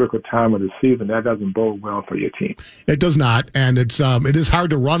most critical time of the season, that doesn't bode well for your team. It does not, and it is hard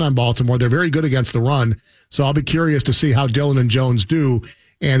to run on Baltimore. They're very good against the run, so I'll be curious to see how Dillon and Jones do.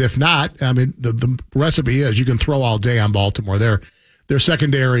 And if not, I mean, the recipe is you can throw all day on Baltimore. Their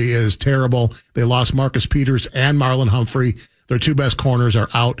secondary is terrible. They lost Marcus Peters and Marlon Humphrey. Their 2 best corners are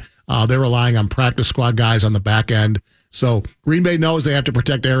out. They're relying on practice squad guys on the back end. So Green Bay knows they have to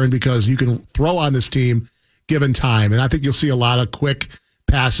protect Aaron because you can throw on this team given time. And I think you'll see a lot of quick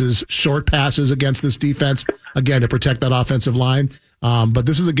passes, short passes against this defense, again, to protect that offensive line. But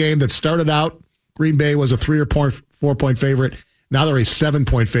this is a game that started out, Green Bay was a 3 or 4 point favorite. Now they're a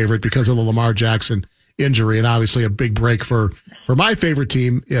 7-point favorite because of the Lamar Jackson injury, and obviously a big break for my favorite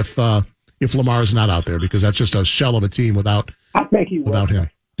team if Lamar is not out there, because that's just a shell of a team without him.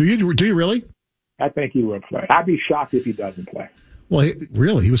 Do you really? I think he will play. I'd be shocked if he doesn't play. Well,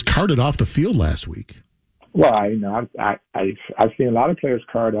 he was carted off the field last week. Well, I've seen a lot of players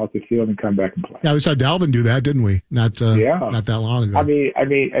carted off the field and come back and play. Yeah, we saw Dalvin do that, didn't we? Not that long ago. I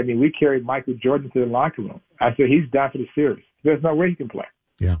mean, we carried Michael Jordan to the locker room. I said he's done for the series. There's no way he can play.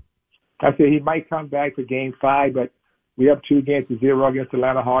 Yeah. I said he might come back for Game 5, but we up 2-0 against the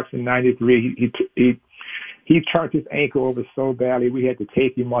Atlanta Hawks in '93. He turned his ankle over so badly we had to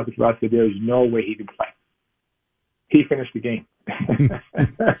take him off the field. I said there's no way he can play. He finished the game.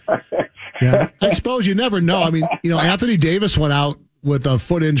 Yeah, I suppose you never know. I mean, Anthony Davis went out with a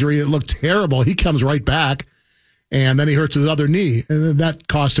foot injury. It looked terrible. He comes right back, and then he hurts his other knee, and then that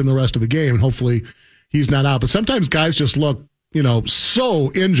cost him the rest of the game. And hopefully, he's not out. But sometimes guys just look,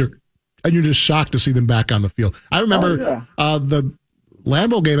 so injured, and you're just shocked to see them back on the field. I remember the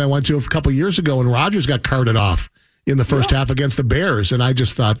Lambeau game I went to a couple years ago, and Rodgers got carted off in the first half against the Bears, and I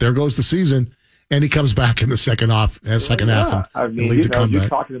just thought, there goes the season. And he comes back in the second half and leads a comeback.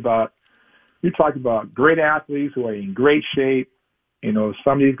 You're talking about great athletes who are in great shape. Some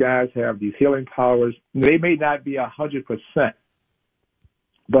of these guys have these healing powers. They may not be 100%,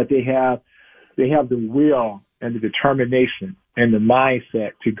 but they have the will and the determination and the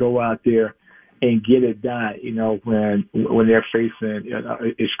mindset to go out there and get it done. When they're facing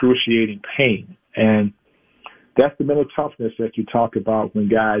excruciating pain. And that's the mental toughness that you talk about when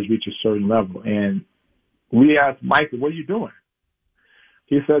guys reach a certain level. And we asked Michael, what are you doing?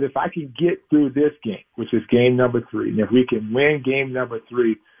 He said, if I can get through this game, which is game number 3, and if we can win game number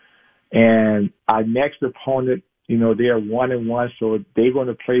 3, and our next opponent, they're 1-1, so they're going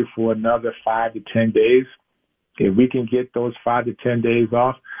to play for another 5 to 10 days. If we can get those 5 to 10 days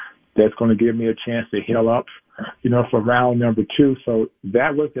off, that's going to give me a chance to heal up, for round number 2. So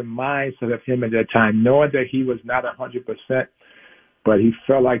that was the mindset of him at that time, knowing that he was not 100%, but he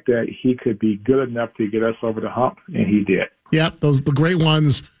felt like that he could be good enough to get us over the hump, and he did. Yeah, the great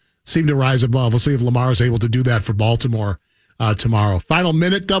ones seem to rise above. We'll see if Lamar is able to do that for Baltimore tomorrow. Final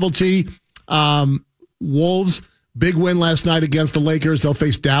minute, Double T. Wolves, big win last night against the Lakers. They'll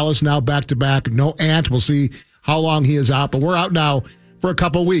face Dallas now back-to-back. No Ant. We'll see how long he is out, but we're out now for a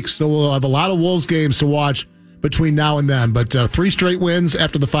couple weeks, so we'll have a lot of Wolves games to watch between now and then. But 3 straight wins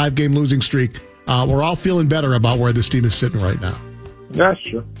after the 5-game losing streak. We're all feeling better about where this team is sitting right now. That's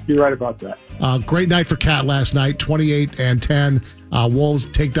true. You're right about that. Great night for Cat last night, 28-10. Wolves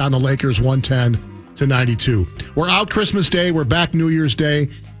take down the Lakers 110-92. We're out Christmas Day. We're back New Year's Day.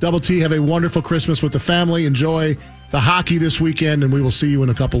 Double T, have a wonderful Christmas with the family. Enjoy the hockey this weekend, and we will see you in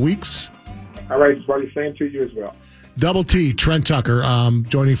a couple weeks. All right, buddy. Same to you as well. Double T, Trent Tucker,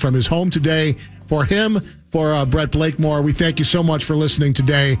 joining from his home today. For him, for Brett Blakemore, we thank you so much for listening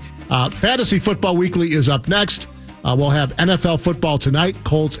today. Fantasy Football Weekly is up next. We'll have NFL football tonight,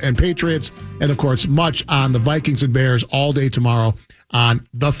 Colts and Patriots, and, of course, much on the Vikings and Bears all day tomorrow on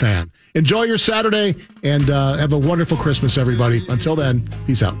The Fan. Enjoy your Saturday, and have a wonderful Christmas, everybody. Until then,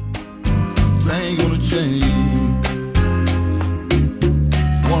 peace out. Ain't gonna change.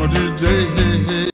 One of these days.